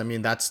couple of years? I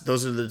mean,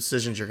 those are the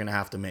decisions you're going to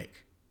have to make.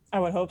 I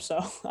would hope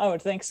so. I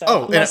would think so.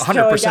 Oh, unless 100%.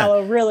 Joey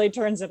Gallo really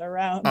turns it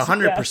around.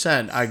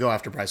 100%. Yeah. I go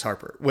after Bryce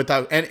Harper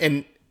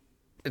and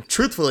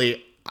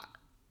truthfully,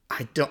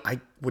 I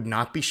would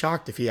not be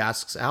shocked if he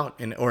asks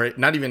out, or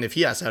not even if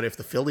he asks out, if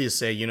the Phillies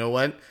say, you know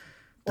what,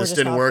 this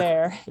didn't work.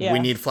 Yeah. We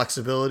need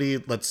flexibility.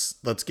 Let's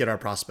get our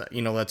prospect.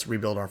 Let's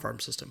rebuild our farm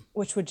system.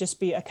 Which would just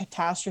be a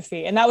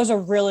catastrophe. And that was a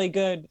really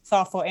good,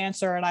 thoughtful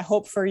answer. And I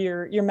hope for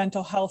your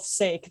mental health's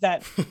sake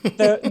that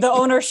the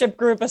ownership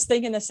group is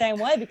thinking the same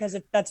way, because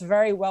that's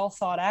very well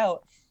thought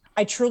out.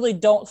 I truly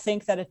don't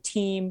think that a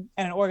team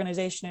and an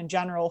organization in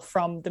general,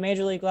 from the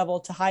major league level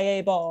to high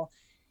A ball,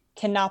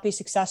 cannot be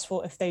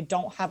successful if they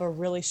don't have a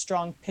really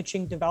strong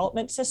pitching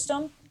development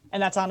system.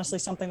 And that's honestly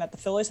something that the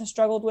Phillies have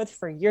struggled with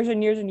for years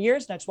and years and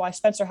years. And that's why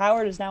Spencer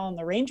Howard is now on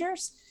the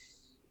Rangers.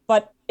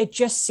 But it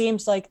just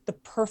seems like the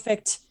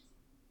perfect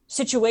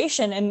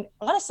situation. And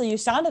honestly, you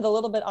sounded a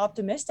little bit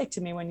optimistic to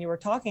me when you were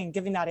talking,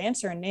 giving that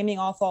answer and naming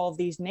off all of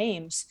these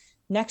names.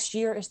 Next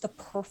year is the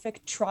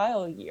perfect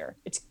trial year.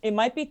 It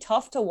might be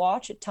tough to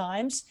watch at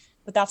times,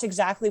 but that's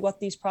exactly what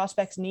these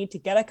prospects need to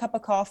get a cup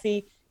of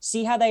coffee,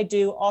 see how they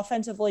do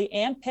offensively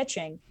and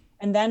pitching.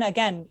 And then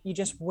again, you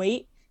just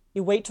wait.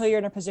 You wait till you're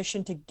in a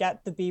position to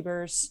get the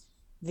Biebers,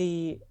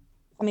 even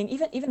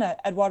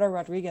Eduardo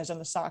Rodriguez on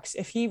the Sox.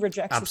 If he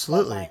rejects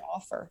the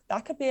offer,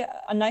 that could be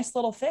a nice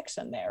little fix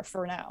in there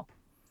for now.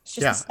 It's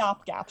just the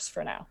stopgaps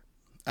for now.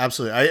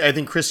 Absolutely. I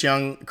think Chris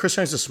Young's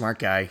a smart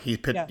guy. He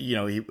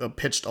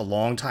pitched a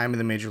long time in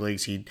the major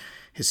leagues. He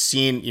has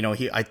seen,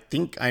 I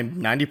think I'm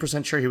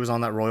 90% sure he was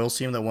on that Royals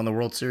team that won the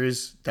World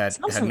Series that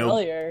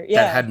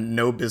had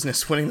no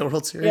business winning the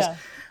World Series.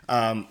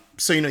 Yeah.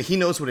 So, he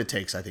knows what it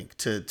takes, I think,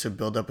 to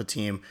build up a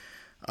team.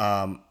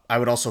 I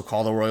would also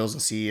call the Royals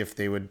and see if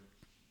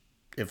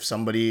if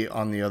somebody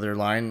on the other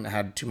line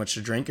had too much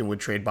to drink and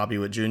would trade Bobby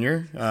Witt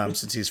Jr.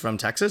 Since he's from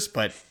Texas,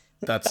 but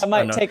that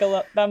might take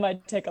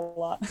a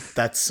lot.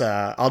 That's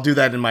I'll do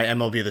that in my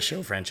MLB The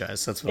Show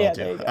franchise. That's what I'll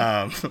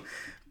do.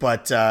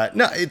 But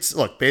no,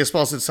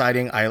 baseball's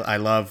exciting. I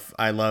love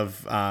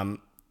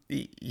I'm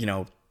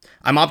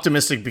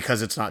optimistic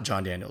because it's not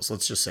John Daniels.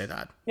 Let's just say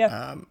that.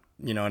 Yeah.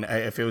 And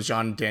if it was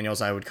John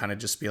Daniels, I would kind of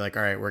just be like,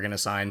 all right, we're going to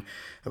sign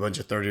a bunch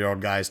of 30-year-old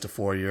guys to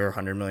 4-year,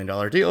 $100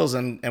 million deals,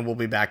 and we'll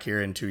be back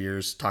here in 2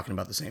 years talking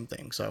about the same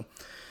thing. So,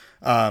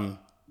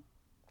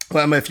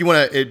 if you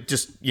want to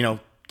just,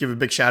 give a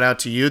big shout out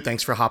to you.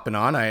 Thanks for hopping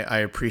on. I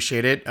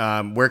appreciate it.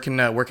 Where can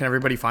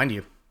everybody find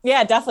you?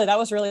 Yeah, definitely. That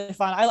was really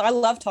fun. I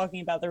love talking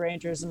about the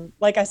Rangers. And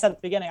like I said at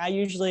the beginning, I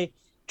usually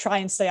try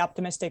and stay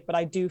optimistic, but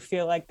I do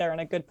feel like they're in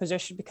a good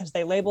position because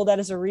they labeled that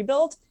as a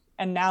rebuild.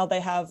 And now they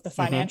have the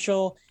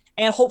financial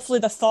and hopefully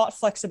the thought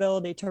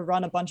flexibility to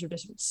run a bunch of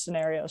different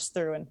scenarios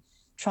through and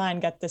try and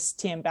get this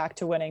team back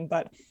to winning.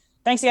 But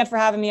thanks again for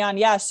having me on.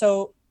 Yeah.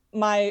 So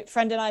my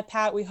friend and I,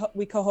 Pat,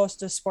 we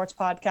co-host a sports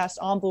podcast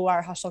on Blue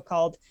Wire Hustle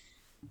called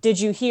Did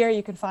You Hear?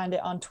 You can find it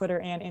on Twitter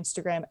and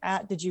Instagram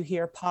at Did You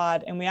Hear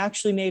Pod. And we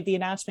actually made the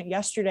announcement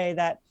yesterday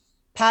that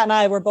Pat and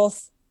I were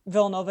both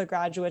Villanova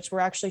graduates, we're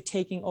actually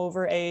taking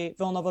over a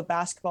Villanova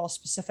basketball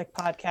specific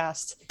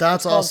podcast.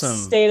 That's It's called awesome.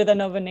 State of the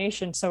Nova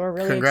Nation. So we're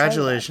really excited about that.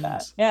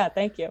 Congratulations. Yeah,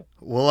 thank you.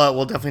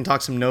 We'll definitely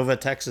talk some Nova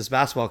Texas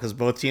basketball because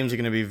both teams are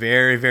going to be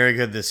very, very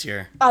good this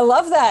year. I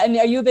love that. And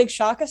are you a big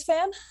Shakas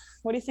fan?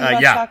 What do you think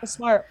about Yeah. Shaka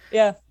Smart?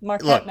 Yeah,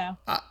 Marquette Look,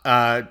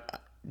 now.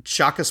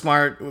 Shaka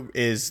Smart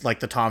is like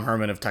the Tom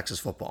Herman of Texas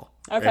football.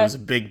 Okay. It was a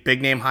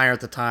big name hire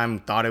at the time.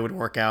 Thought it would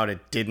work out. It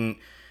didn't.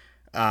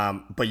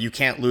 But you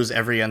can't lose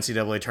every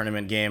NCAA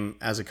tournament game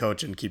as a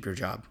coach and keep your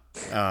job.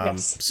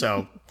 Yes.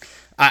 So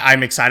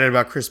I'm excited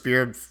about Chris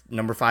Beard,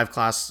 number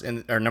 5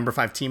 number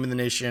 5 team in the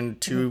nation,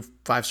 2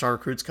 5-star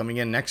recruits coming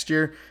in next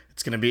year.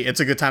 It's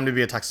a good time to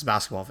be a Texas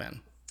basketball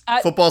fan.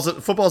 Football's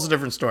a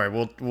different story.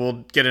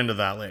 We'll get into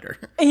that later.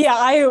 Yeah,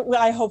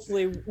 I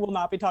hopefully will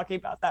not be talking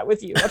about that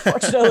with you,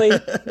 unfortunately.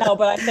 No,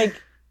 but I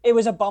think it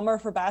was a bummer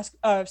for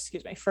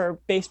for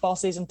baseball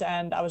season to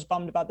end. I was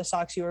bummed about the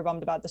Sox. You were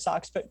bummed about the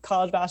Sox, but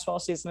college basketball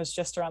season is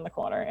just around the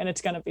corner, and it's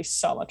going to be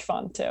so much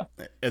fun too.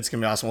 It's going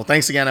to be awesome. Well,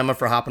 thanks again, Emma,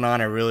 for hopping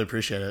on. I really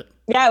appreciate it.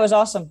 Yeah, it was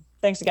awesome.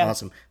 Thanks again.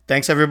 Awesome.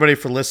 Thanks, everybody,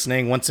 for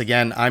listening. Once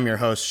again, I'm your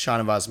host,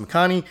 Shanavaz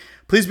Makani.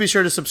 Please be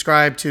sure to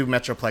subscribe to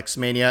Metroplex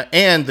Mania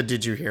and the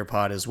Did You Hear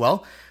pod as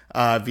well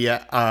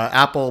via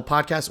Apple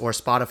Podcasts or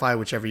Spotify,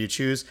 whichever you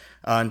choose.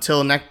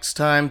 Until next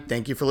time,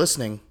 thank you for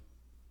listening.